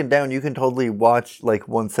it's broken down, you can totally watch like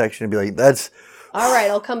one section and be like, that's... All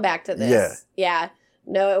right, I'll come back to this. Yeah.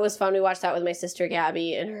 No, it was fun. We watched that with my sister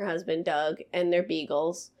Gabby and her husband Doug and their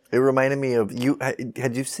beagles. It reminded me of you.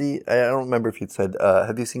 Had you seen? I don't remember if you'd said.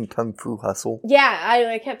 Have you seen Kung Fu Hustle? Yeah,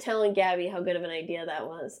 I kept telling Gabby how good of an idea that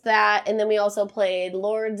was. That, and then we also played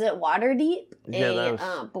Lords at Waterdeep,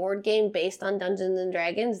 a board game based on Dungeons and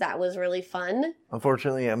Dragons. That was really fun.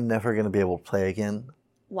 Unfortunately, I'm never going to be able to play again.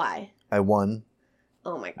 Why? I won.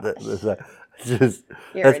 Oh my gosh. You're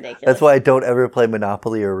ridiculous. That's why I don't ever play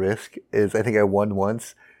Monopoly or Risk. I think I won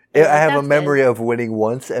once. I have a memory of winning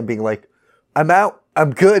once and being like, I'm out.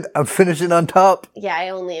 I'm good. I'm finishing on top. Yeah, I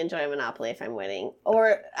only enjoy Monopoly if I'm winning.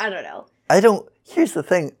 Or, I don't know. Here's the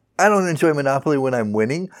thing. I don't enjoy Monopoly when I'm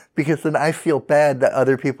winning because then I feel bad that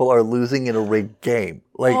other people are losing in a rigged game.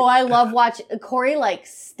 Like, I love watching. Corey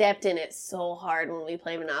stepped in it so hard when we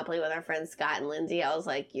played Monopoly with our friends Scott and Lindsay. I was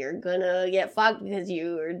like, you're gonna get fucked because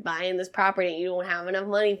you're buying this property and you don't have enough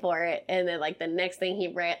money for it. And then the next thing he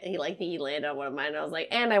landed on one of mine. And I was like,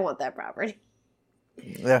 and I want that property.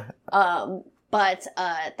 Yeah. But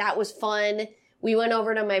that was fun. We went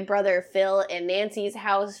over to my brother Phil and Nancy's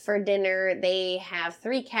house for dinner. They have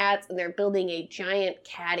 3 cats, and they're building a giant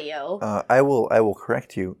catio. I will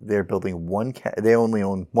correct you. They're building 1 cat. They only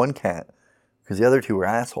own 1 cat because the other 2 were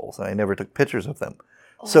assholes, and I never took pictures of them.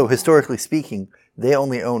 Oh. So historically speaking, they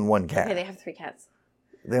only own 1 cat. Okay, they have 3 cats.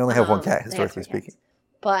 They only have 1 cat, historically speaking.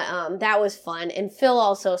 But that was fun. And Phil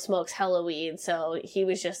also smokes hella weed, so he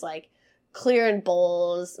was just clearing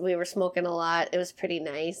bowls. We were smoking a lot. It was pretty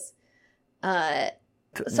nice.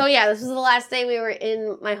 So yeah, this was the last day we were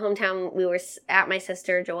in my hometown. We were at my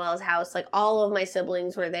sister Joelle's house. All of my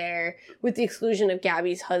siblings were there, with the exclusion of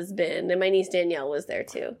Gabby's husband, and my niece Danielle was there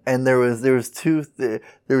too. And there was two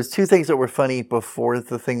things that were funny before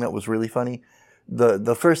the thing that was really funny.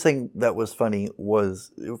 The first thing that was funny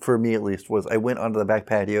was, for me at least, was I went onto the back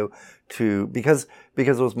patio because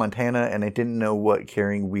it was Montana and I didn't know what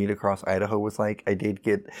carrying weed across Idaho was like. I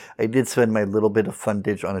did spend my little bit of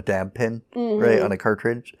fundage on a dab pen, right, on a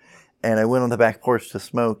cartridge. and I went on the back porch to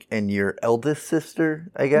smoke, and your eldest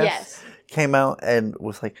sister, I guess, came out and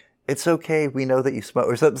was like, "It's okay. We know that you smoke,"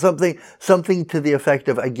 or something to the effect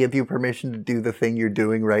of, "I give you permission to do the thing you're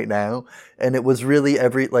doing right now." And it was really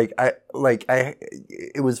it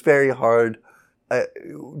was very hard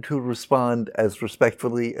to respond as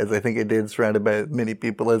respectfully as I think I did, surrounded by as many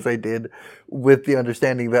people as I did, with the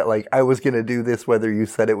understanding that like I was going to do this whether you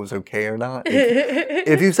said it was okay or not.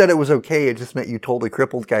 If you said it was okay, it just meant you told a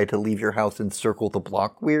crippled guy to leave your house and circle the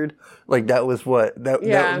block weird. Like that was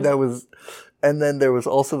that was. And then there was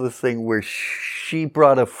also this thing where she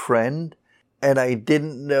brought a friend, and I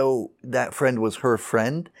didn't know that friend was her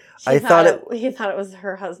friend. He thought it was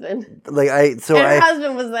her husband. Her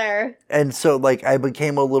husband was there. And so like I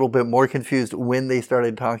became a little bit more confused when they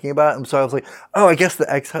started talking about it. And so I was like, oh, I guess the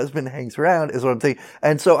ex-husband hangs around is what I'm thinking.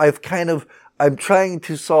 And so I'm trying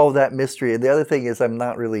to solve that mystery. And the other thing is I'm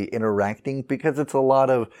not really interacting because there was a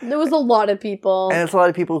lot of people. And it's a lot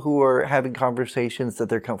of people who are having conversations that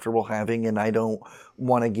they're comfortable having, and I don't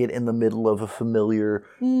want to get in the middle of a familiar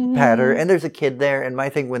pattern. And there's a kid there, and my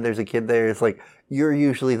thing when there's a kid there is like, you're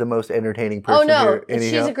usually the most entertaining person here. Oh no,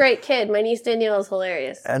 she's a great kid. My niece Danielle is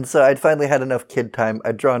hilarious. And so I'd finally had enough kid time.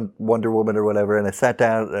 I'd drawn Wonder Woman or whatever, and I sat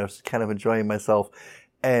down and I was kind of enjoying myself.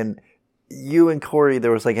 And you and Corey,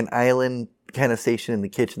 there was like an island kind of station in the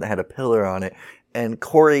kitchen that had a pillar on it, and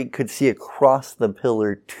Corey could see across the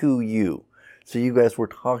pillar to you. So you guys were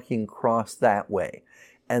talking across that way.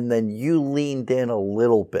 And then you leaned in a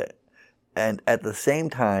little bit. And at the same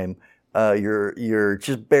time, your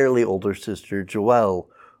just barely older sister, Joelle,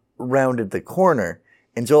 rounded the corner.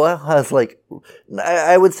 And Joelle has like,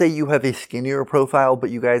 I would say you have a skinnier profile, but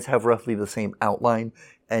you guys have roughly the same outline.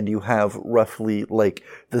 And you have roughly like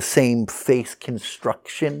the same face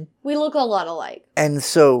construction. We look a lot alike. And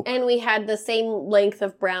we had the same length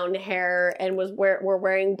of brown hair and we're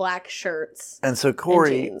wearing black shirts. And so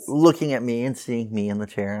Corey, looking at me and seeing me in the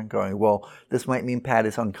chair and going, well, this might mean Pat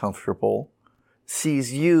is uncomfortable,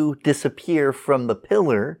 sees you disappear from the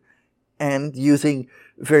pillar, and using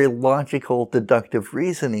very logical, deductive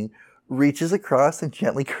reasoning, reaches across and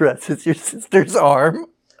gently caresses your sister's arm.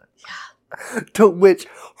 To which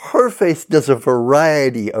her face does a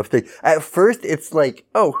variety of things. At first, it's like,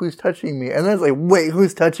 oh, who's touching me? And then it's like, wait,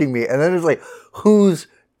 who's touching me? And then it's like, who's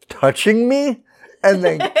touching me? And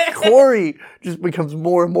then Corey just becomes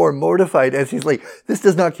more and more mortified as he's like, this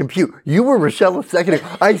does not compute. You were Rochelle a second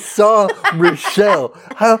ago. I saw Rochelle.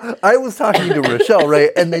 I was talking to Rochelle,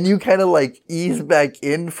 right? And then you kind of like ease back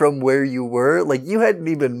in from where you were. Like you hadn't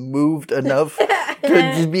even moved enough to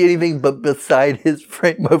just be anything but beside his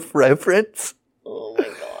frame of reference. Oh my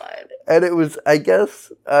God. And it was, I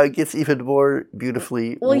guess, gets even more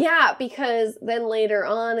beautifully. Well, yeah, because then later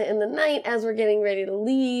on in the night, as we're getting ready to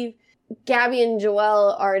leave, Gabby and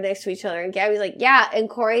Joelle are next to each other, and Gabby's like, yeah, and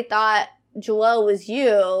Corey thought Joelle was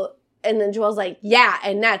you, and then Joelle's like, yeah,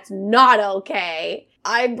 and that's not okay.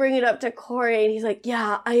 I bring it up to Corey, and he's like,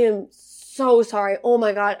 yeah, I am so sorry. Oh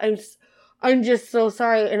my God, I'm just so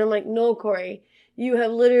sorry. And I'm like, no, Corey, you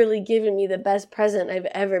have literally given me the best present I've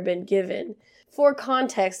ever been given. For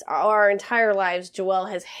context, our entire lives, Joelle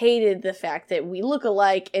has hated the fact that we look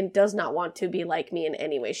alike and does not want to be like me in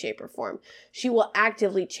any way, shape, or form. She will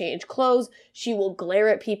actively change clothes. She will glare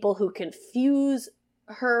at people who confuse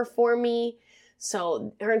her for me.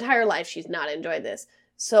 So her entire life, she's not enjoyed this.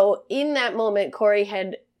 So in that moment, Corey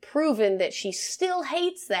had proven that she still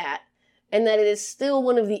hates that, and that it is still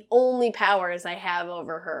one of the only powers I have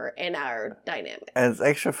over her in our dynamic. And it's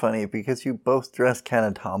extra funny because you both dress kind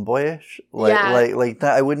of tomboyish. Like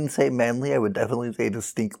that. I wouldn't say manly. I would definitely say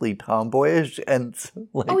distinctly tomboyish. And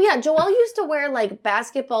oh yeah, Joelle used to wear like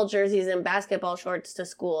basketball jerseys and basketball shorts to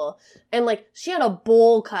school, and like she had a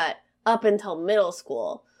bowl cut up until middle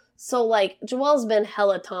school. So, like, Joelle's been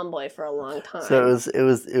hella tomboy for a long time. So it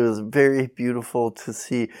was very beautiful to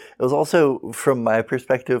see. It was also, from my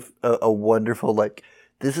perspective, a wonderful, like,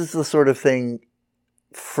 this is the sort of thing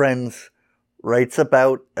Friends writes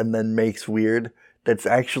about and then makes weird. That's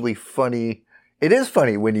actually funny. It is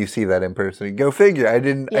funny when you see that in person. Go figure. I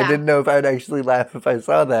didn't know if I'd actually laugh if I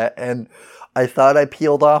saw that. And I thought I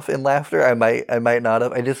peeled off in laughter. I might not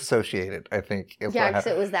have. I disassociated, I think. Yeah, because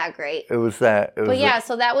it was that great. It was that.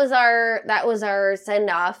 So that was our send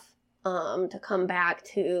off to come back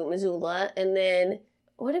to Missoula. And then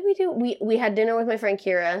what did we do? We had dinner with my friend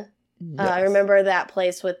Kira. Yes. I remember that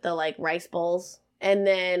place with the like rice bowls. And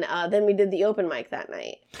then we did the open mic that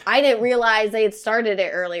night. I didn't realize they had started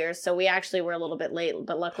it earlier, so we actually were a little bit late,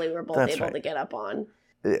 but luckily we were both able to get up on.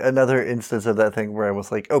 Another instance of that thing where I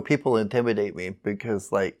was like, oh, people intimidate me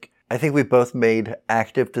because, like, I think we both made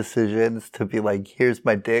active decisions to be like, here's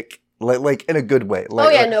my dick. like in a good way.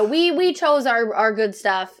 No, we chose our good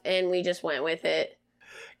stuff and we just went with it.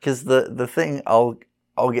 Because the thing I'll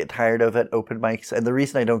get tired of at open mics, and the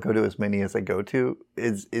reason I don't go to as many as I go to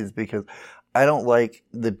is because I don't like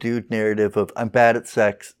the dude narrative of I'm bad at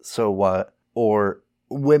sex, so what? Or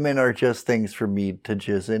women are just things for me to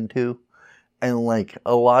jizz into. And like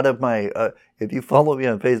a lot of my, if you follow me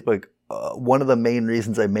on Facebook, one of the main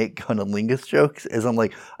reasons I make cunnilingus jokes is I'm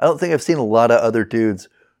like, I don't think I've seen a lot of other dudes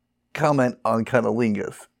comment on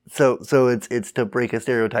cunnilingus. So it's to break a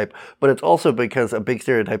stereotype, but it's also because a big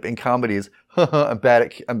stereotype in comedy is, I'm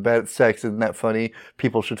bad at sex, isn't that funny?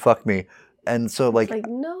 People should fuck me. And so like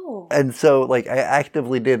no. And so like I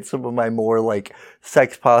actively did some of my more like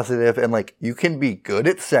sex positive and like you can be good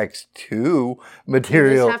at sex too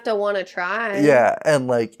material. You just have to want to try. Yeah, and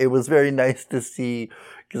like it was very nice to see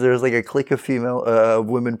because there was like a clique of female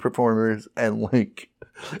women performers and like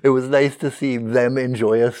it was nice to see them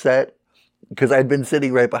enjoy a set. Because I'd been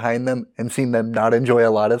sitting right behind them and seen them not enjoy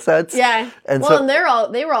a lot of sets. Yeah. And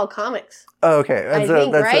they were all comics. Oh, okay. And I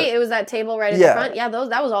think, right? It was that table right at the front. Yeah,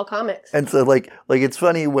 that was all comics. And so like it's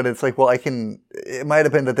funny when it's like, well, it might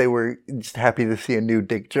have been that they were just happy to see a new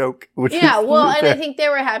dick joke. And I think they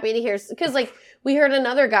were happy to hear, because like we heard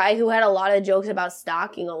another guy who had a lot of jokes about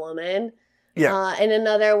stalking a woman. Yeah. And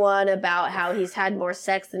another one about how he's had more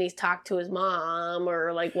sex than he's talked to his mom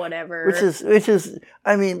or like whatever. Which is,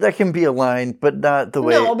 I mean, that can be a line, but not the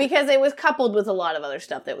way. No, because it was coupled with a lot of other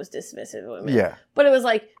stuff that was dismissive of women. Yeah. But it was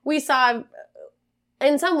like, we saw,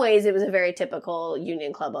 in some ways it was a very typical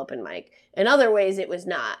Union Club open mic. In other ways it was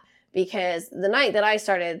not. Because the night that I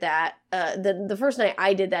started that, the first night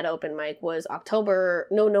I did that open mic was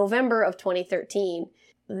November of 2013.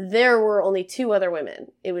 There were only 2 other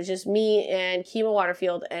women. It was just me and Kima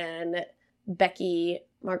Waterfield and Becky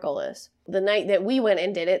Margolis. The night that we went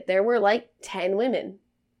and did it, there were like 10 women.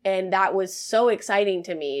 And that was so exciting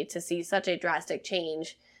to me to see such a drastic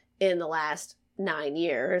change in the last 9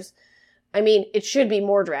 years. I mean, it should be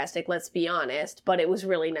more drastic, let's be honest, but it was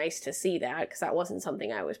really nice to see that because that wasn't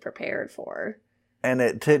something I was prepared for.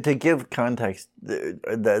 And to give context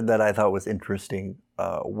that I thought was interesting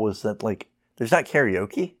was that like there's not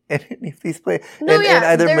karaoke in any of these places. No, in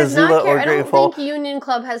either Missoula or Great Falls. I don't think Union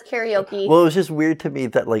Club has karaoke. Well, it was just weird to me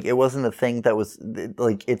that like it wasn't a thing that was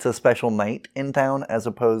like it's a special night in town as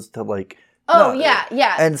opposed to like. Oh, no.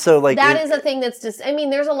 Yeah. And so like that is a thing that's just. I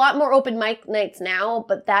mean, there's a lot more open mic nights now,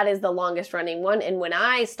 but that is the longest running one. And when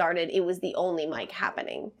I started, it was the only mic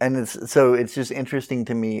happening. And it's just interesting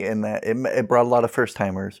to me in that it brought a lot of first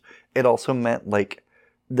timers. It also meant like.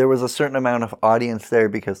 There was a certain amount of audience there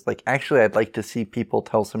because, like, actually I'd like to see people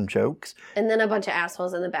tell some jokes. And then a bunch of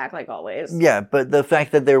assholes in the back, like always. Yeah, but the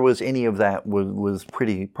fact that there was any of that was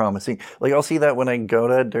pretty promising. Like, I'll see that when I go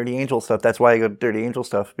to Dirty Angel stuff. That's why I go to Dirty Angel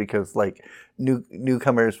stuff, because, like,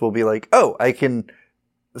 newcomers will be like, oh, I can...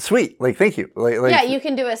 Sweet. Like, thank you. Like, yeah, you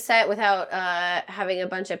can do a set without having a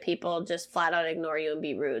bunch of people just flat out ignore you and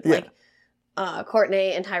be rude. Yeah. Like,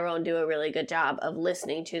 Courtney and Tyrone do a really good job of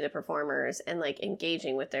listening to the performers and like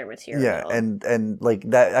engaging with their material. Yeah, and like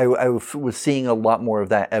that, I was seeing a lot more of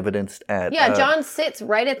that evidenced at. Yeah, John sits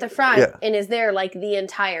right at the front and is there like the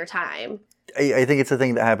entire time. I think it's a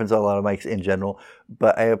thing that happens on a lot of mics in general,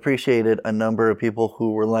 but I appreciated a number of people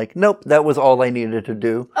who were like, nope, that was all I needed to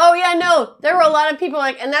do. Oh yeah, no, there were a lot of people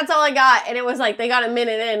like, and that's all I got, and it was like, they got a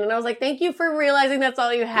minute in, and I was like, thank you for realizing that's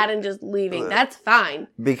all you had and just leaving. That's fine.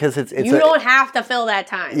 Because you don't have to fill that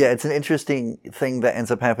time. Yeah, it's an interesting thing that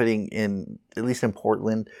ends up happening at least in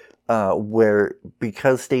Portland, where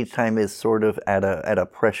because stage time is sort of at a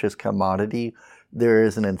precious commodity, there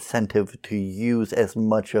is an incentive to use as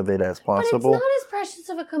much of it as possible. But it's not as precious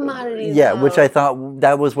of a commodity, yeah, though. Which I thought,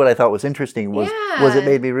 that was what I thought was interesting, was it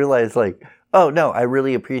made me realize, like, oh, no, I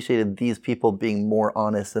really appreciated these people being more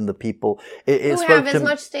honest than the people... who have as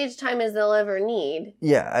much stage time as they'll ever need.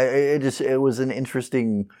 Yeah, it was an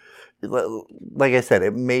interesting... Like I said,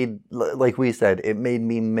 it made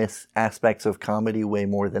me miss aspects of comedy way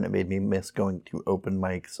more than it made me miss going to open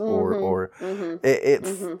mics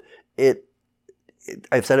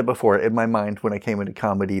I've said it before, in my mind when I came into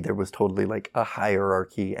comedy, there was totally like a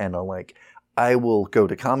hierarchy and a like, I will go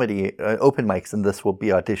to comedy, open mics, and this will be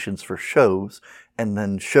auditions for shows, and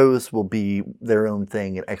then shows will be their own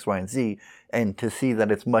thing at X, Y, and Z. And to see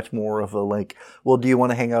that it's much more of a like, well, do you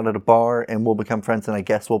want to hang out at a bar and we'll become friends and I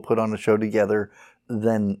guess we'll put on a show together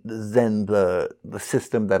than the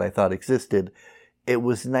system that I thought existed. It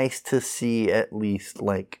was nice to see at least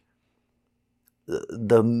like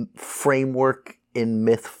the framework in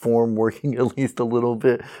myth form working at least a little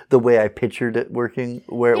bit the way I pictured it working,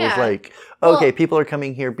 where it was like, okay, people are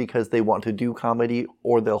coming here because they want to do comedy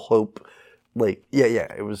or they'll hope, like,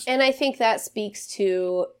 it was. And I think that speaks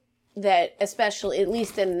to that, especially, at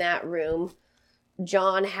least in that room,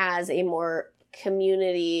 John has a more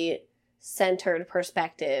community-centered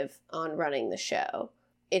perspective on running the show.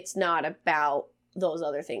 It's not about those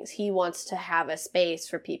other things. He wants to have a space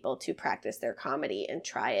for people to practice their comedy and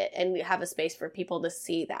try it, and have a space for people to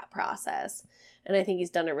see that process. And I think he's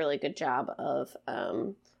done a really good job of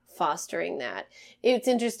fostering that. It's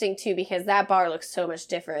interesting too, because that bar looks so much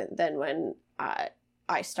different than when I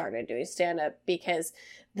started doing stand-up, because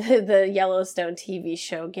the Yellowstone TV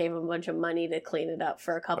show gave him a bunch of money to clean it up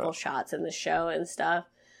for a couple shots in the show and stuff.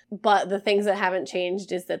 But the things that haven't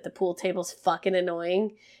changed is that the pool table's fucking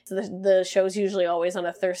annoying. So the show's usually always on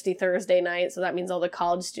a thirsty Thursday night, so that means all the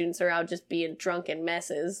college students are out just being drunken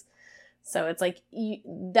messes. So it's like,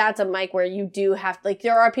 that's a mic where you do have, like,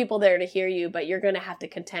 there are people there to hear you, but you're going to have to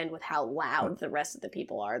contend with how loud the rest of the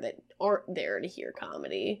people are that aren't there to hear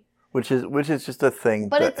comedy. Which is just a thing.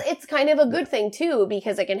 But it's kind of a good thing, too,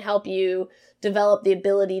 because it can help you develop the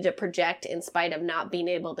ability to project in spite of not being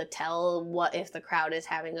able to tell what if the crowd is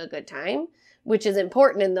having a good time, which is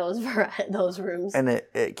important in those rooms. And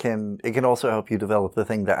it can also help you develop the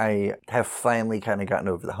thing that I have finally kind of gotten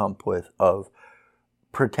over the hump with, of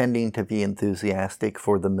pretending to be enthusiastic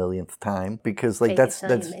for the millionth time, because like that's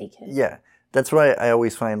yeah. That's why I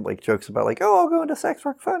always find, like, jokes about, like, oh, I'll go into sex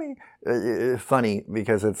work funny. Funny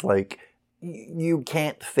because it's like, you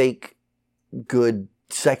can't fake good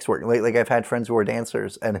sex work. Like I've had friends who are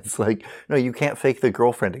dancers, and it's like, no, you can't fake the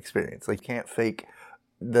girlfriend experience. Like, you can't fake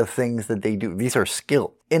the things that they do. These are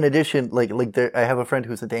skills. In addition, I have a friend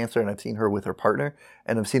who's a dancer, and I've seen her with her partner,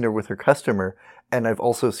 and I've seen her with her customer, and I've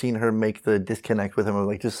also seen her make the disconnect with him of,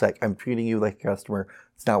 like, just a sec, I'm treating you like a customer.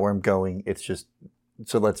 It's not where I'm going. It's just...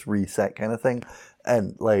 so let's reset kind of thing.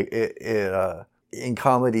 And like in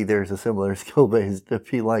comedy, there's a similar skill base to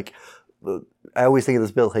be like, I always think of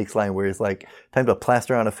this Bill Hicks line where he's like, time to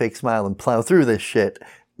plaster on a fake smile and plow through this shit.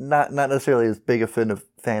 Not necessarily as big a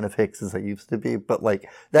fan of Hicks as I used to be, but like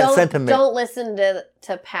that sentiment. Don't listen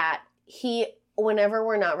to Pat. Whenever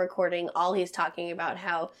we're not recording, all he's talking about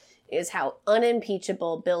is how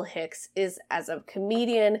unimpeachable Bill Hicks is as a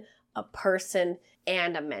comedian, a person,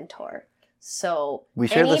 and a mentor. So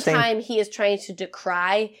anytime he is trying to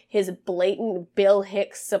decry his blatant Bill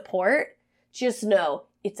Hicks support, just know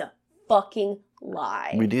it's a fucking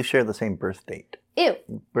lie. We do share the same birth date. Ew.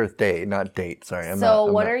 Birthday, not date. Sorry.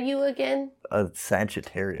 What are you again? A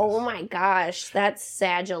Sagittarius. Oh my gosh, that's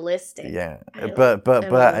sagittalistic. Yeah, but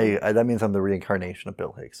that means I'm the reincarnation of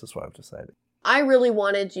Bill Hicks. That's what I've decided. I really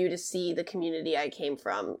wanted you to see the community I came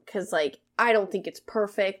from, because, like, I don't think it's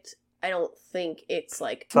perfect. I don't think it's,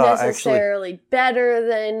 like, necessarily better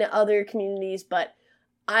than other communities, but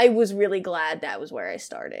I was really glad that was where I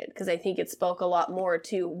started, because I think it spoke a lot more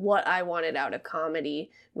to what I wanted out of comedy,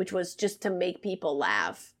 which was just to make people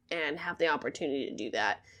laugh and have the opportunity to do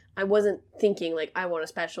that. I wasn't thinking, like, I want a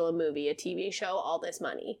special, a movie, a TV show, all this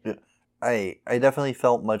money. Yeah. I definitely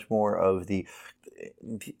felt much more of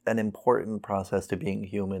an important process to being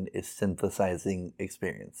human is synthesizing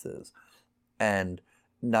experiences. And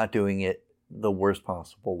not doing it the worst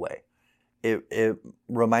possible way. It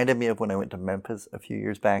reminded me of when I went to Memphis a few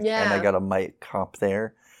years back, and I got a mic comp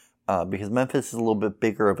there, because Memphis is a little bit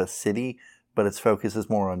bigger of a city, but its focus is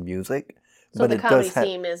more on music. So the comedy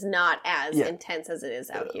scene is not as intense as it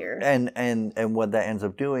is out here. And what that ends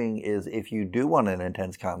up doing is, if you do want an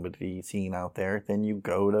intense comedy scene out there, then you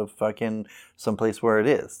go to fucking someplace where it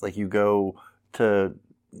is. Like, you go to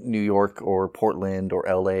New York or Portland or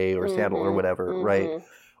LA or Seattle or whatever, right?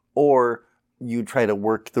 Or you try to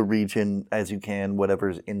work the region as you can,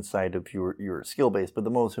 whatever's inside of your skill base. But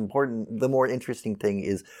the more interesting thing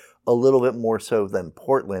is, a little bit more so than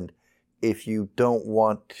Portland, if you don't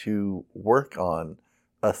want to work on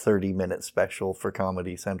a 30-minute special for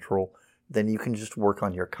Comedy Central, then you can just work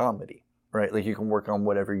on your comedy. Right? Like, you can work on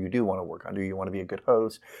whatever you do want to work on. Do you want to be a good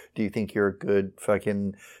host? Do you think you're a good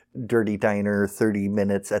fucking Dirty Diner 30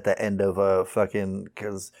 minutes at the end of a fucking,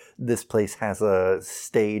 because this place has a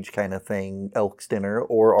stage kind of thing, Elks Dinner?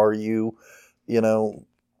 Or are you,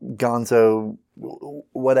 gonzo,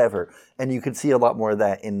 whatever? And you could see a lot more of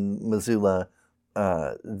that in Missoula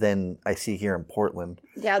than I see here in Portland.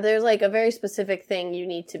 Yeah, there's, like, a very specific thing you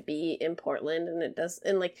need to be in Portland,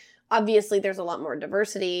 and like, obviously there's a lot more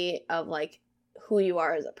diversity of, like, who you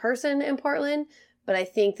are as a person in Portland, but I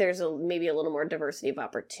think there's maybe a little more diversity of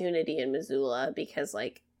opportunity in Missoula, because,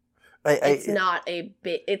 like, it's not a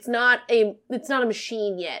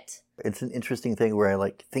machine yet. it's an interesting thing where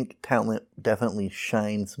I think talent definitely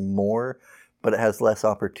shines more, but it has less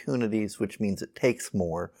opportunities, which means it takes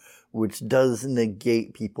more, which does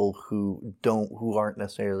negate people who aren't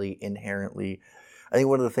necessarily inherently. I think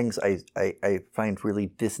one of the things I find really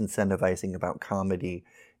disincentivizing about comedy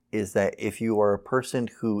is that if you are a person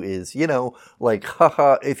who is,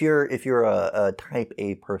 haha, if you're a type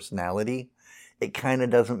A personality, it kind of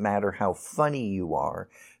doesn't matter how funny you are,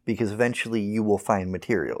 because eventually you will find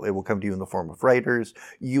material. It will come to you in the form of writers.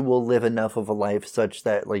 You will live enough of a life such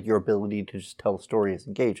that your ability to just tell a story is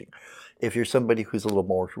engaging. If you're somebody who's a little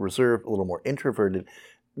more reserved, a little more introverted,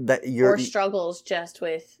 or struggles just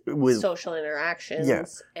with social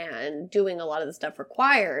interactions, and doing a lot of the stuff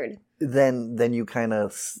required, then you kind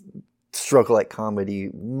of struggle at comedy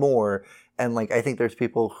more. And I think there's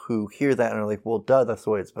people who hear that and are like, well, duh, that's the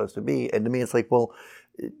way it's supposed to be. And to me, it's like, well,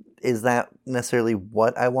 is that necessarily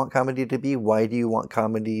what I want comedy to be? Why do you want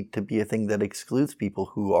comedy to be a thing that excludes people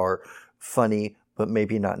who are funny, but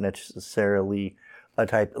maybe not necessarily a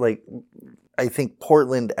type? I think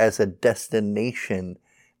Portland as a destination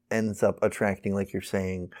ends up attracting, like you're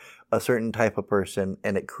saying, a certain type of person,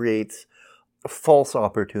 and it creates false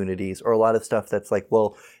opportunities or a lot of stuff that's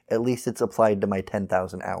well, at least it's applied to my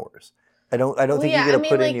 10,000 hours. I don't think you're going to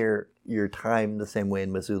put in your time the same way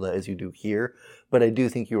in Missoula as you do here, but I do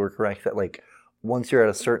think you were correct that once you're at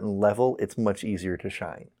a certain level, it's much easier to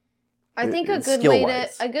shine. I think a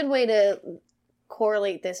good way to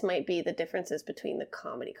correlate this might be the differences between the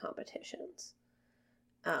comedy competitions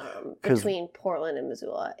between Portland and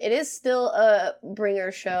Missoula. It is still a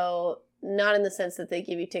bringer show, not in the sense that they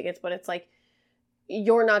give you tickets, but it's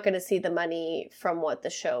you're not going to see the money from what the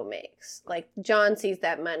show makes. John sees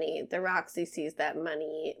that money, the Roxy sees that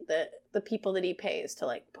money, the people that he pays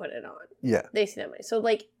to put it on. Yeah. They see that money. So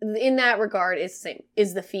in that regard, it's the same.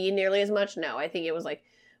 Is the fee nearly as much? No, I think it was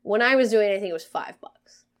when I was doing it, I think it was $5.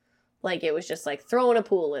 It was just throwing a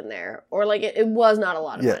pool in there, or it was not a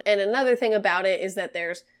lot of money. And another thing about it is that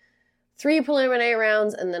there's 3 preliminary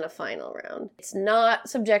rounds and then a final round. It's not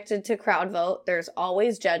subjected to crowd vote. There's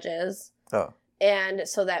always judges. Oh. And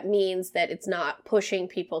so that means that it's not pushing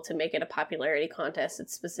people to make it a popularity contest.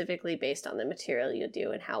 It's specifically based on the material you do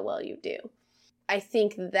and how well you do. I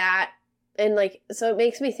think that, and so it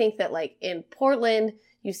makes me think that in Portland,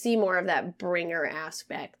 you see more of that bringer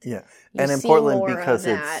aspect. Yeah. And in Portland, because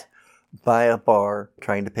it's buy a bar,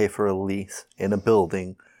 trying to pay for a lease in a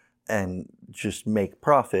building, and just make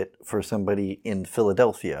profit for somebody in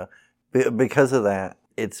Philadelphia. Because of that,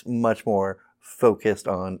 it's much more focused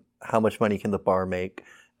on how much money can the bar make.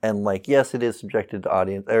 And yes, it is subjected to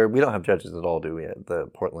audience, or we don't have judges at all, do we, at the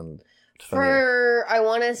Portland? I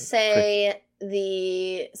want to say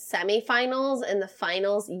the semifinals and the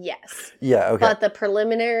finals, yes. Yeah, okay. But the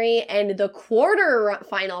preliminary and the quarter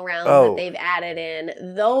final rounds that they've added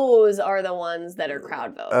in, those are the ones that are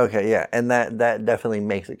crowd vote. Okay, yeah. And that definitely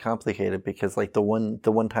makes it complicated, because the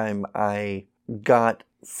one time I got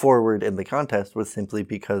forward in the contest was simply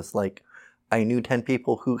because I knew 10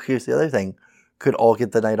 people who, here's the other thing, could all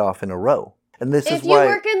get the night off in a row. And this is why... If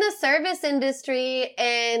you work in the service industry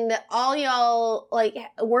and all y'all,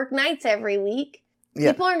 work nights every week,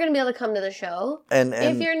 people aren't going to be able to come to the show. And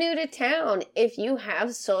if you're new to town, if you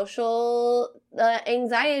have social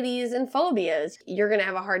anxieties and phobias, you're going to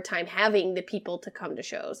have a hard time having the people to come to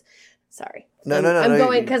shows. Sorry. I'm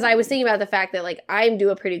going because I was thinking about the fact that I do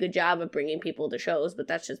a pretty good job of bringing people to shows, but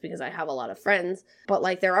that's just because I have a lot of friends.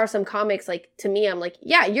 But there are some comics, to me, I'm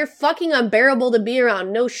yeah, you're fucking unbearable to be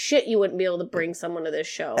around. No shit, you wouldn't be able to bring someone to this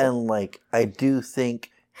show. And I do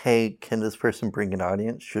think, hey, can this person bring an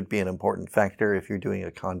audience? Should be an important factor if you're doing a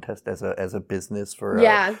contest as a business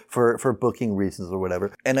for booking reasons or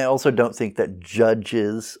whatever. And I also don't think that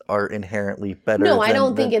judges are inherently better. No, I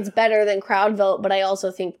don't think it's better than crowd vote, but I also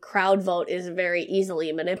think crowd vote is very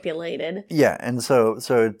easily manipulated. Yeah, and so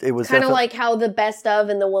it was kind of like how the best of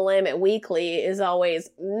and the Willamette Weekly is always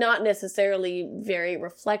not necessarily very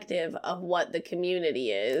reflective of what the community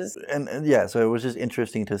is. And yeah, so it was just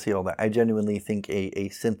interesting to see all that. I genuinely think a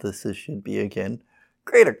synthesis should be, again,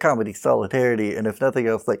 greater comedy solidarity, and if nothing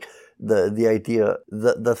else, the idea,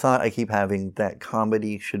 the thought I keep having that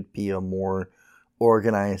comedy should be a more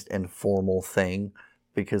organized and formal thing,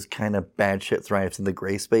 because kind of bad shit thrives in the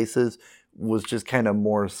gray spaces, was just kind of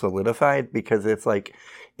more solidified, because it's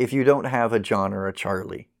if you don't have a John or a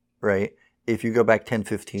Charlie, right? If you go back 10,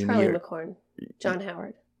 15 Charlie years... McCorn, John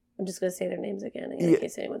Howard. I'm just going to say their names again in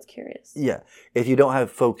case anyone's curious. Yeah. If you don't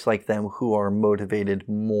have folks like them who are motivated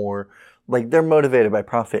more, they're motivated by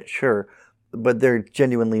profit, sure, but they're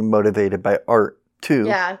genuinely motivated by art too.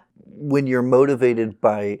 Yeah. When you're motivated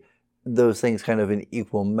by those things kind of in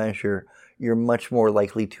equal measure, you're much more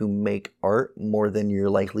likely to make art more than you're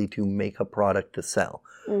likely to make a product to sell.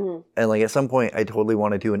 Mm-hmm. And like at some point, I totally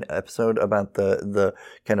want to do an episode about the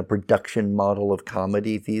kind of production model of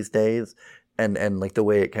comedy these days, and like the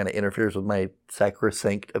way it kind of interferes with my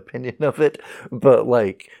sacrosanct opinion of it. But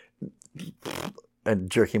like, and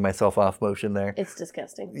jerking myself off motion there. It's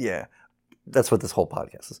disgusting. Yeah. That's what this whole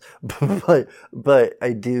podcast is. but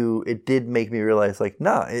it did make me realize, like,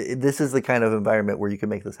 this is the kind of environment where you can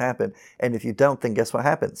make this happen. And if you don't, then guess what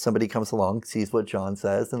happens? Somebody comes along, sees what John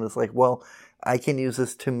says, and it's like, well, I can use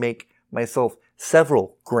this to make myself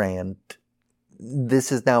several grand.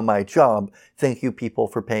 This is now my job. Thank you, people,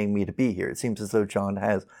 for paying me to be here. It seems as though John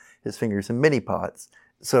has his fingers in many pots.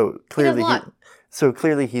 So clearly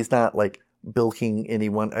he's not like bilking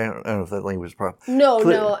anyone. I don't know if that language is proper.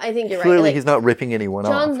 No, I think you're right. Clearly, he's not ripping anyone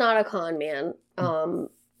off. John's not a con man.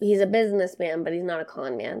 He's a businessman, but he's not a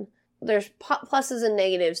con man. There's pluses and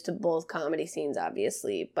negatives to both comedy scenes,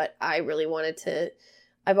 obviously, but I've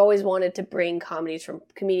always wanted to bring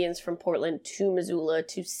comedians from Portland to Missoula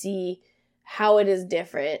to see how it is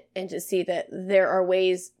different and to see that there are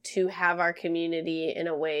ways to have our community in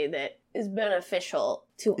a way that is beneficial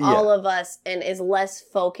to all of us and is less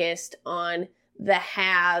focused on the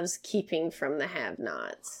haves keeping from the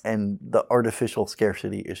have-nots. And the artificial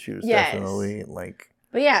scarcity issues, definitely.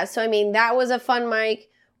 But yeah, so I mean, that was a fun mic.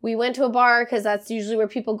 We went to a bar because that's usually where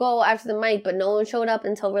people go after the mic, but no one showed up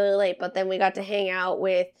until really late. But then we got to hang out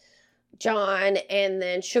with John and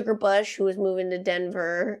then Sugar Bush, who was moving to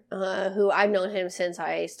Denver, who I've known him since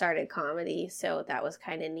I started comedy, so that was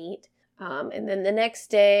kind of neat. And then the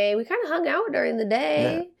next day, we kind of hung out during the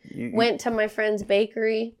day. Yeah, went to my friend's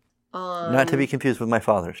bakery. Not to be confused with my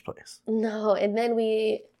father's place. No, and then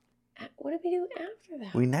what did we do after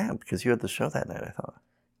that? We napped because you had the show that night, I thought.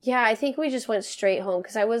 Yeah, I think we just went straight home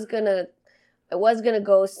because I was gonna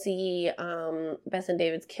go see Beth and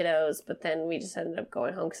David's kiddos, but then we just ended up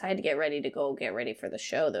going home because I had to get ready for the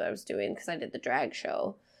show that I was doing because I did the drag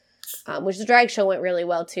show. Which the drag show went really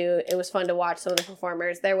well too. It was fun to watch some of the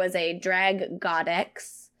performers. There was a drag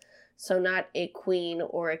goddess, so not a queen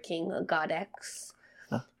or a king, a goddess.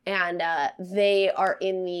 Huh. And they are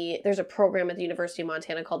there's a program at the University of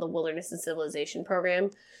Montana called the Wilderness and Civilization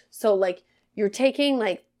Program. So like you're taking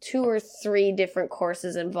like 2 or 3 different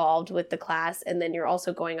courses involved with the class, and then you're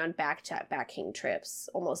also going on backpacking trips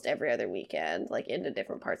almost every other weekend, like into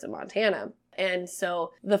different parts of Montana. And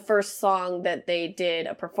so the first song that they did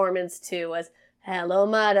a performance to was Hello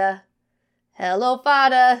Mata, Hello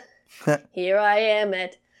Fada, Here I Am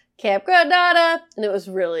at Camp Granada. And it was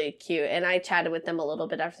really cute. And I chatted with them a little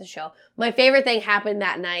bit after the show. My favorite thing happened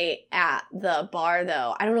that night at the bar,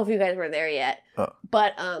 though. I don't know if you guys were there yet,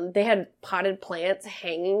 but they had potted plants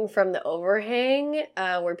hanging from the overhang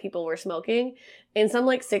where people were smoking. And some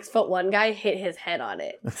like 6'1" guy hit his head on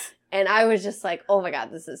it. And I was just like, oh my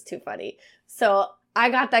God, this is too funny. So I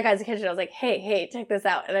got that guy's attention. I was like, hey, check this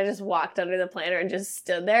out. And I just walked under the planter and just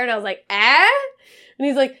stood there. And I was like, And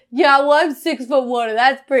he's like, yeah, well, I'm 6'1" and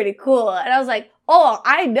that's pretty cool. And I was like, oh,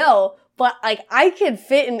 I know, but like I can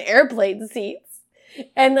fit in airplane seats.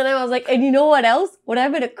 And then I was like, and you know what else? When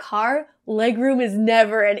I'm in a car, legroom is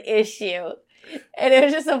never an issue. And it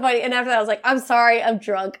was just so funny. And after that, I was like, I'm sorry, I'm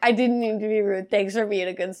drunk. I didn't mean to be rude. Thanks for being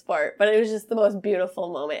a good sport. But it was just the most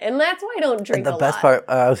beautiful moment. And that's why I don't drink a lot.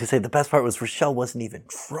 I was going to say, the best part was Rochelle wasn't even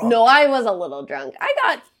drunk. No, I was a little drunk.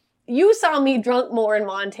 You saw me drunk more in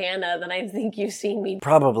Montana than I think you've seen me.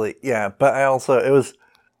 Probably, yeah. But I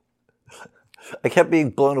kept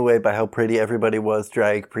being blown away by how pretty everybody was,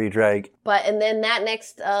 drag, pre-drag. And then that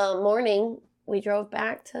next morning, we drove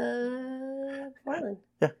back to Portland.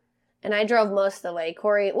 Yeah. And I drove most of the way.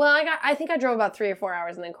 Corey, I think I drove about 3 or 4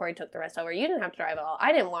 hours, and then Corey took the rest over. You didn't have to drive at all.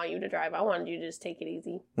 I didn't want you to drive. I wanted you to just take it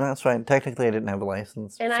easy. No, that's fine. Technically, I didn't have a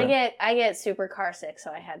license. And so. I get super car sick, so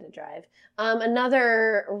I had to drive.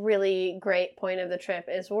 Another really great point of the trip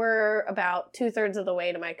is we're about 2/3 of the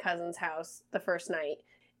way to my cousin's house the first night,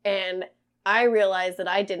 and I realized that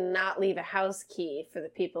I did not leave a house key for the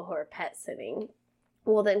people who are pet sitting.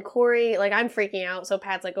 Well, then Corey, I'm freaking out, so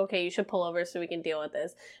Pat's like, okay, you should pull over so we can deal with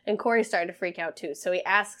this. And Corey started to freak out, too, so he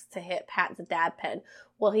asks to hit Pat's dab pen.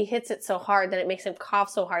 Well, he hits it so hard that it makes him cough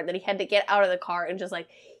so hard that he had to get out of the car and just,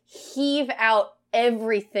 heave out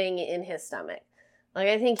everything in his stomach.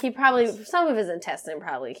 I think some of his intestine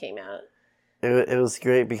probably came out. It was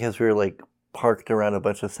great because we were, parked around a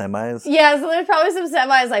bunch of semis. Yeah, so there's probably some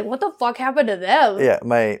semis what the fuck happened to them? Yeah,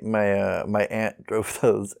 my aunt drove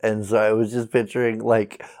those, and so I was just picturing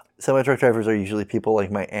semi-truck drivers are usually people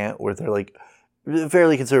like my aunt where they're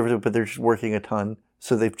fairly conservative, but they're just working a ton,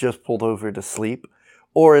 so they've just pulled over to sleep,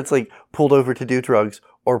 or it's like pulled over to do drugs,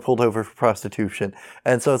 or pulled over for prostitution.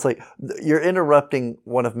 And so it's like, you're interrupting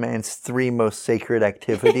one of man's 3 most sacred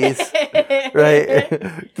activities,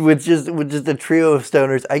 right? with just a trio of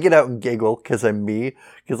stoners. I get out and giggle because I'm me.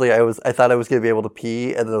 Because like I thought I was going to be able to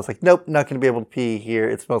pee, and then I was like, nope, not going to be able to pee here.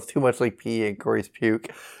 It smells too much like pee and Corey's puke.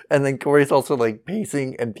 And then Corey's also like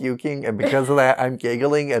pacing and puking, and because of that, I'm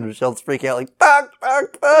giggling, and Michelle's freaking out like,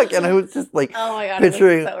 fuck. And I was just like, oh my God,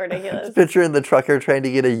 picturing, so ridiculous. Picturing the trucker trying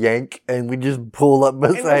to get a yank, and we just pull up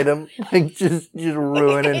beside him, like just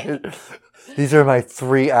ruining it. These are my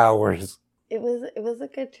 3 hours. It was a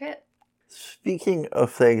good trip. Speaking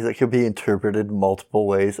of things that could be interpreted multiple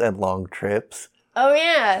ways and long trips. Oh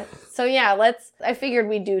yeah. So yeah, I figured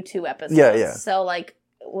we'd do 2 episodes. Yeah. So like,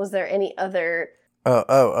 was there any other...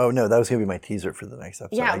 Oh no, that was going to be my teaser for the next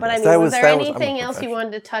episode. Yeah, but I mean, was there anything else you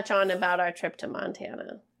wanted to touch on about our trip to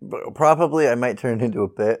Montana? Probably I might turn it into a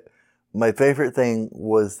bit. My favorite thing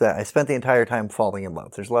was that I spent the entire time falling in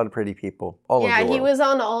love. There's a lot of pretty people all over the world. Yeah, he was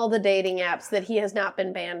on all the dating apps that he has not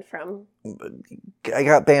been banned from. I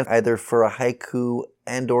got banned either for a haiku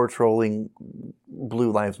and or trolling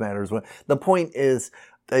Blue Lives Matters. The point is,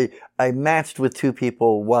 I matched with 2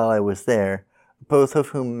 people while I was there, both of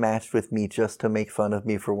whom matched with me just to make fun of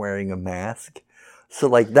me for wearing a mask. So,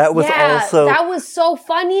 like, that was also... that was so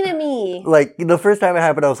funny to me. Like, the first time it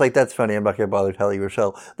happened, I was like, that's funny. I'm not going to bother telling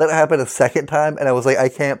Rochelle. Then it happened a second time, and I was like, I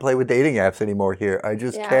can't play with dating apps anymore here. I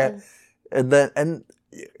just can't. And then...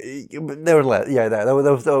 there were less. Yeah, that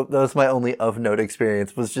was my only of note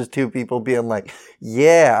experience. Was just 2 people being like,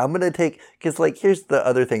 "Yeah, I'm gonna take." Because like, here's the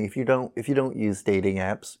other thing: if you don't use dating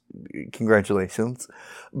apps, congratulations.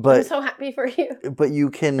 But I'm so happy for you. But you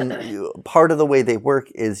can. Part of the way they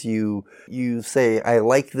work is you say, "I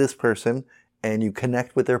like this person," and you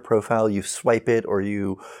connect with their profile. You swipe it, or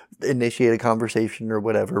you initiate a conversation, or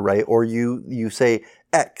whatever, right? Or you say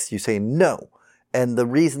X. You say no. And the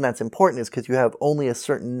reason that's important is because you have only a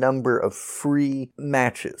certain number of free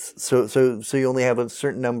matches. So you only have a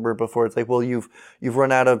certain number before it's like, well, you've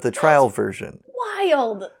run out of the trial version.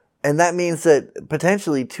 Wild. And that means that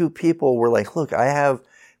potentially 2 people were like, look, I have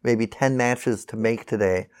maybe 10 matches to make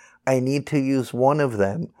today. I need to use one of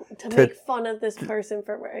them to make fun of this person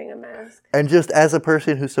for wearing a mask. And just as a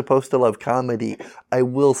person who's supposed to love comedy, I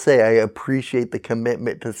will say I appreciate the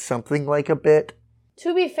commitment to something like a bit.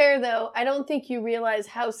 To be fair, though, I don't think you realize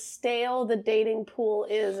how stale the dating pool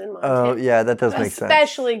is in Montana. Oh, yeah, that does make sense.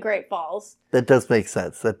 Especially Great Falls. That does make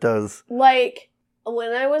sense. That does. Like,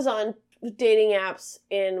 when I was on dating apps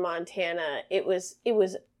in Montana, it was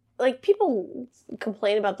like, people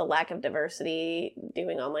complain about the lack of diversity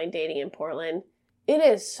doing online dating in Portland. It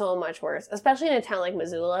is so much worse, especially in a town like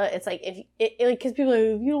Missoula. It's like, because people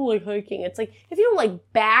are like, if you don't like hiking, it's like, if you don't like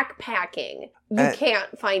backpacking, you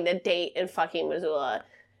can't find a date in fucking Missoula.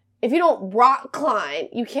 If you don't rock climb,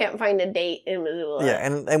 you can't find a date in Missoula. Yeah,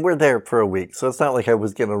 and we're there for a week, so it's not like I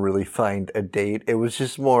was gonna really find a date. It was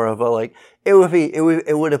just more of a like, it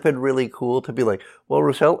would have been really cool to be like, well,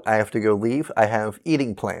 Rochelle, I have to go leave. I have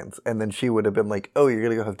eating plans, and then she would have been like, oh, you're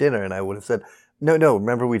gonna go have dinner, and I would have said, no,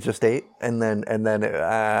 remember we just ate? And then I'm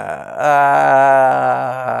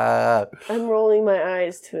rolling my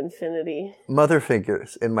eyes to infinity. Mother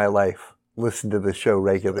figures in my life listen to the show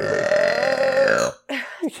regularly.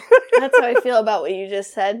 That's how I feel about what you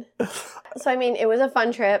just said. So, I mean, it was a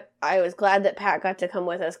fun trip. I was glad that Pat got to come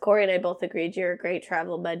with us. Corey and I both agreed you're a great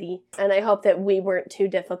travel buddy. And I hope that we weren't too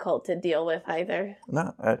difficult to deal with either.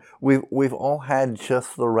 No, we've all had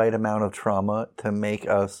just the right amount of trauma to make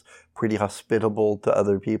us pretty hospitable to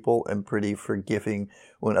other people and pretty forgiving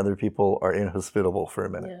when other people are inhospitable for a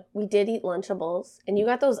minute. Yeah, we did eat Lunchables, and you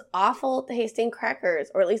got those awful tasting crackers,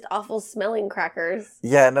 or at least awful smelling crackers.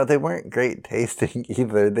 Yeah, no, they weren't great tasting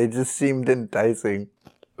either. They just seemed enticing.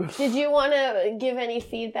 Did you want to give any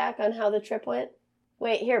feedback on how the trip went?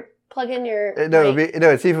 Wait, here, plug in your No, mic.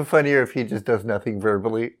 It's even funnier if he just does nothing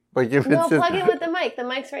verbally. Like if it's just... plug in with the mic. The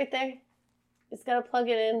mic's right there. Just gotta plug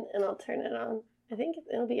it in, and I'll turn it on. I think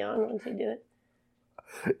it'll be on once you do it.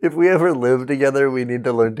 If we ever live together, we need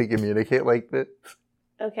to learn to communicate like this.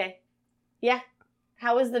 Okay. Yeah.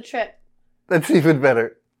 How was the trip? That's even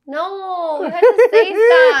better. No, you had to say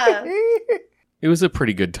stuff. It was a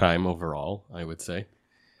pretty good time overall, I would say.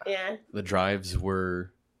 Yeah. The drives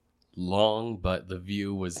were long, but the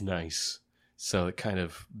view was nice. So it kind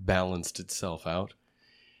of balanced itself out.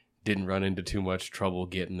 Didn't run into too much trouble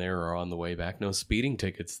getting there or on the way back. No speeding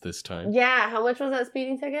tickets this time. Yeah, how much was that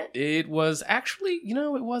speeding ticket? It was actually,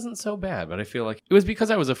 it wasn't so bad, but I feel like it was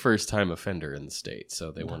because I was a first-time offender in the state,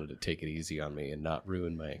 so they wanted to take it easy on me and not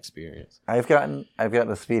ruin my experience. I've gotten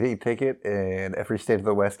a speeding ticket in every state of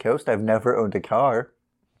the West Coast. I've never owned a car.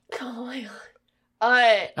 Oh my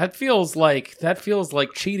god. That feels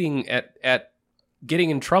like cheating at getting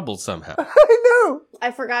in trouble somehow. I know.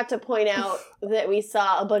 I forgot to point out that we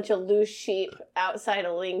saw a bunch of loose sheep outside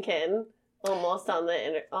of Lincoln, almost on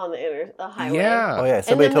the highway. Yeah. Oh yeah, And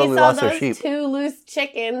somebody then we totally saw lost their those sheep. 2 loose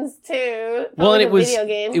chickens too. Well, and Like a video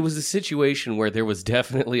game. it was a situation where there was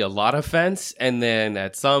definitely a lot of fence, and then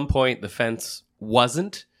at some point the fence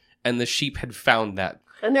wasn't, and the sheep had found that.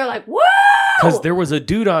 And they're like, "Whoa!" Because there was a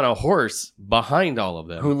dude on a horse behind all of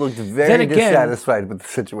them. Who looked very dissatisfied with the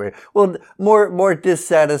situation. Well, more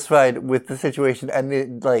dissatisfied with the situation,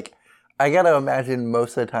 and I gotta imagine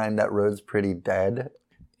most of the time that road's pretty dead.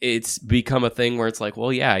 It's become a thing where it's like,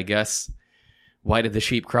 well, yeah, I guess. Why did the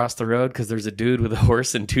sheep cross the road? Because there's a dude with a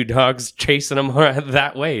horse and 2 dogs chasing them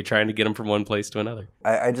that way, trying to get them from one place to another.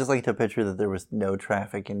 I just like to picture that there was no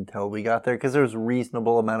traffic until we got there, because there was a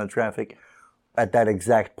reasonable amount of traffic at that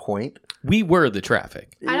exact point. We were the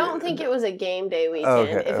traffic. I don't think it was a game day weekend.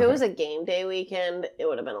 Okay, If it was a game day weekend, it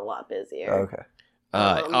would have been a lot busier. Okay.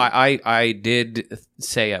 I did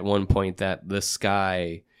say at one point that the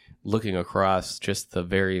sky, looking across just the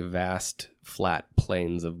very vast flat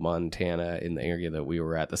plains of Montana in the area that we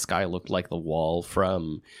were at, the sky looked like the wall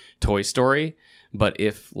from Toy Story, but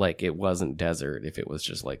if it wasn't desert, if it was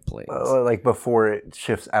just like plains. Like before it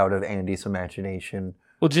shifts out of Andy's imagination.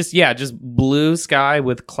 Well, just blue sky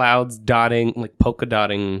with clouds polka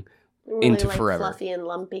dotting Really into forever. Fluffy and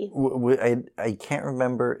lumpy. I can't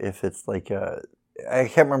remember if it's I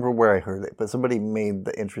can't remember where I heard it, but somebody made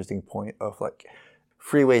the interesting point of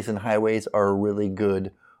freeways and highways are a really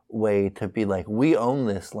good way to be we own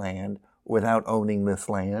this land without owning this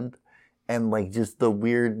land, and just the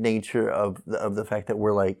weird nature of the fact that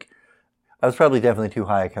we're I was probably definitely too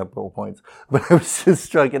high a couple of points, but I was just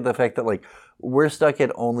struck at the fact that we're stuck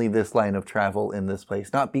at only this line of travel in this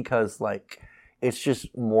place, not because it's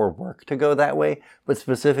just more work to go that way, but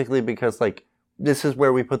specifically because this is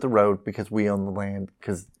where we put the road because we own the land,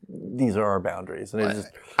 because these are our boundaries. And it's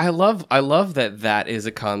just... I love that is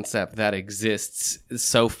a concept that exists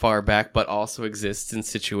so far back, but also exists in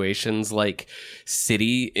situations like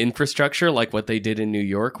city infrastructure, like what they did in New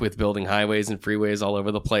York with building highways and freeways all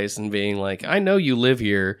over the place and being I know you live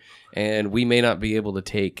here and we may not be able to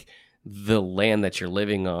take the land that you're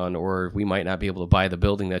living on, or we might not be able to buy the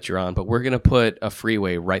building that you're on, but we're going to put a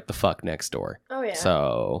freeway right the fuck next door. Oh, yeah.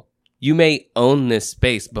 So you may own this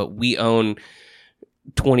space, but we own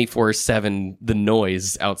 24/7 the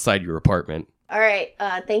noise outside your apartment. All right.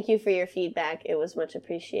 Thank you for your feedback. It was much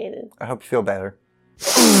appreciated. I hope you feel better.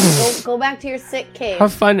 Go back to your sick cave.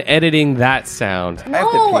 Have fun editing that sound. I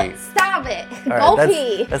have to pee. Stop it. All right,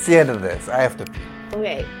 pee. That's the end of this. I have to pee.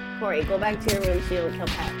 Okay, Corey, go back to your room so you don't kill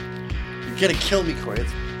Pat. You're gonna kill me, Corey.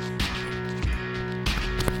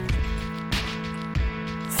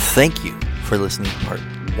 Thank you for listening to part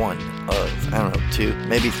 1 of, 2,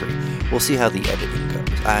 maybe 3. We'll see how the editing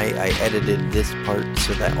goes. I edited this part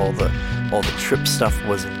so that all the trip stuff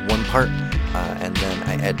was in one part, and then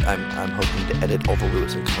I'm hoping to edit all the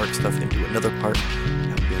Lewis and Clark stuff into another part. I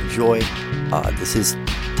hope you enjoy. This is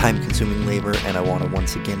time-consuming labor, and I want to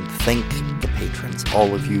once again thank the patrons,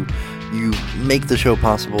 all of you. You make the show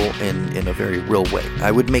possible in a very real way.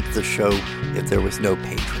 I would make the show if there was no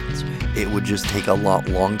patrons. It would just take a lot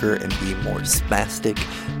longer and be more spastic,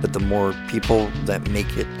 but the more people that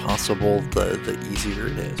make it possible, the easier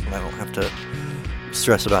it is. When I don't have to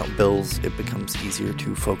stress about bills, it becomes easier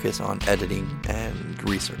to focus on editing and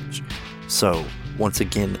research. So, once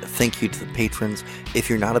again, thank you to the patrons. If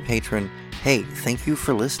you're not a patron, hey, thank you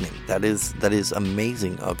for listening. That is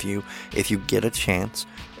amazing of you. If you get a chance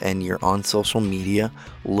and you're on social media,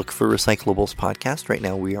 look for Recyclables Podcast. Right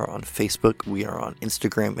now we are on Facebook, we are on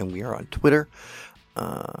Instagram, and we are on Twitter.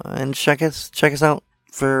 And check us out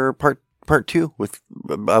for part 2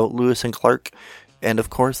 about Lewis and Clark. And of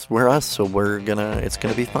course, we're us, so it's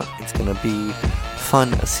gonna be fun. It's gonna be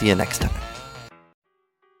fun. I'll see you next time.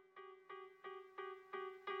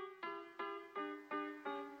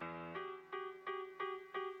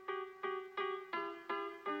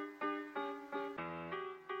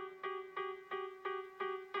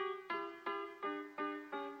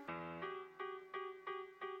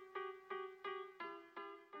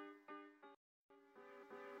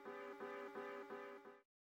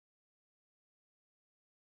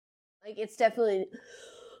 It's definitely...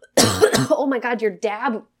 Oh my god, your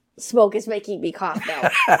dab smoke is making me cough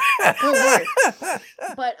now. Good lord.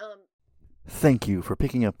 But, Thank you for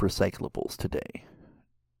picking up Recyclables today.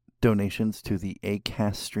 Donations to the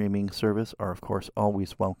Acast streaming service are, of course,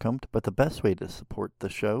 always welcomed, but the best way to support the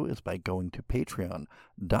show is by going to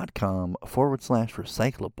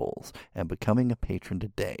patreon.com/recyclables and becoming a patron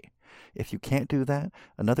today. If you can't do that,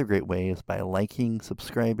 another great way is by liking,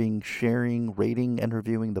 subscribing, sharing, rating, and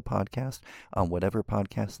reviewing the podcast on whatever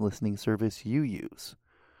podcast listening service you use.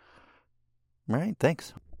 All right,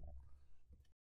 thanks.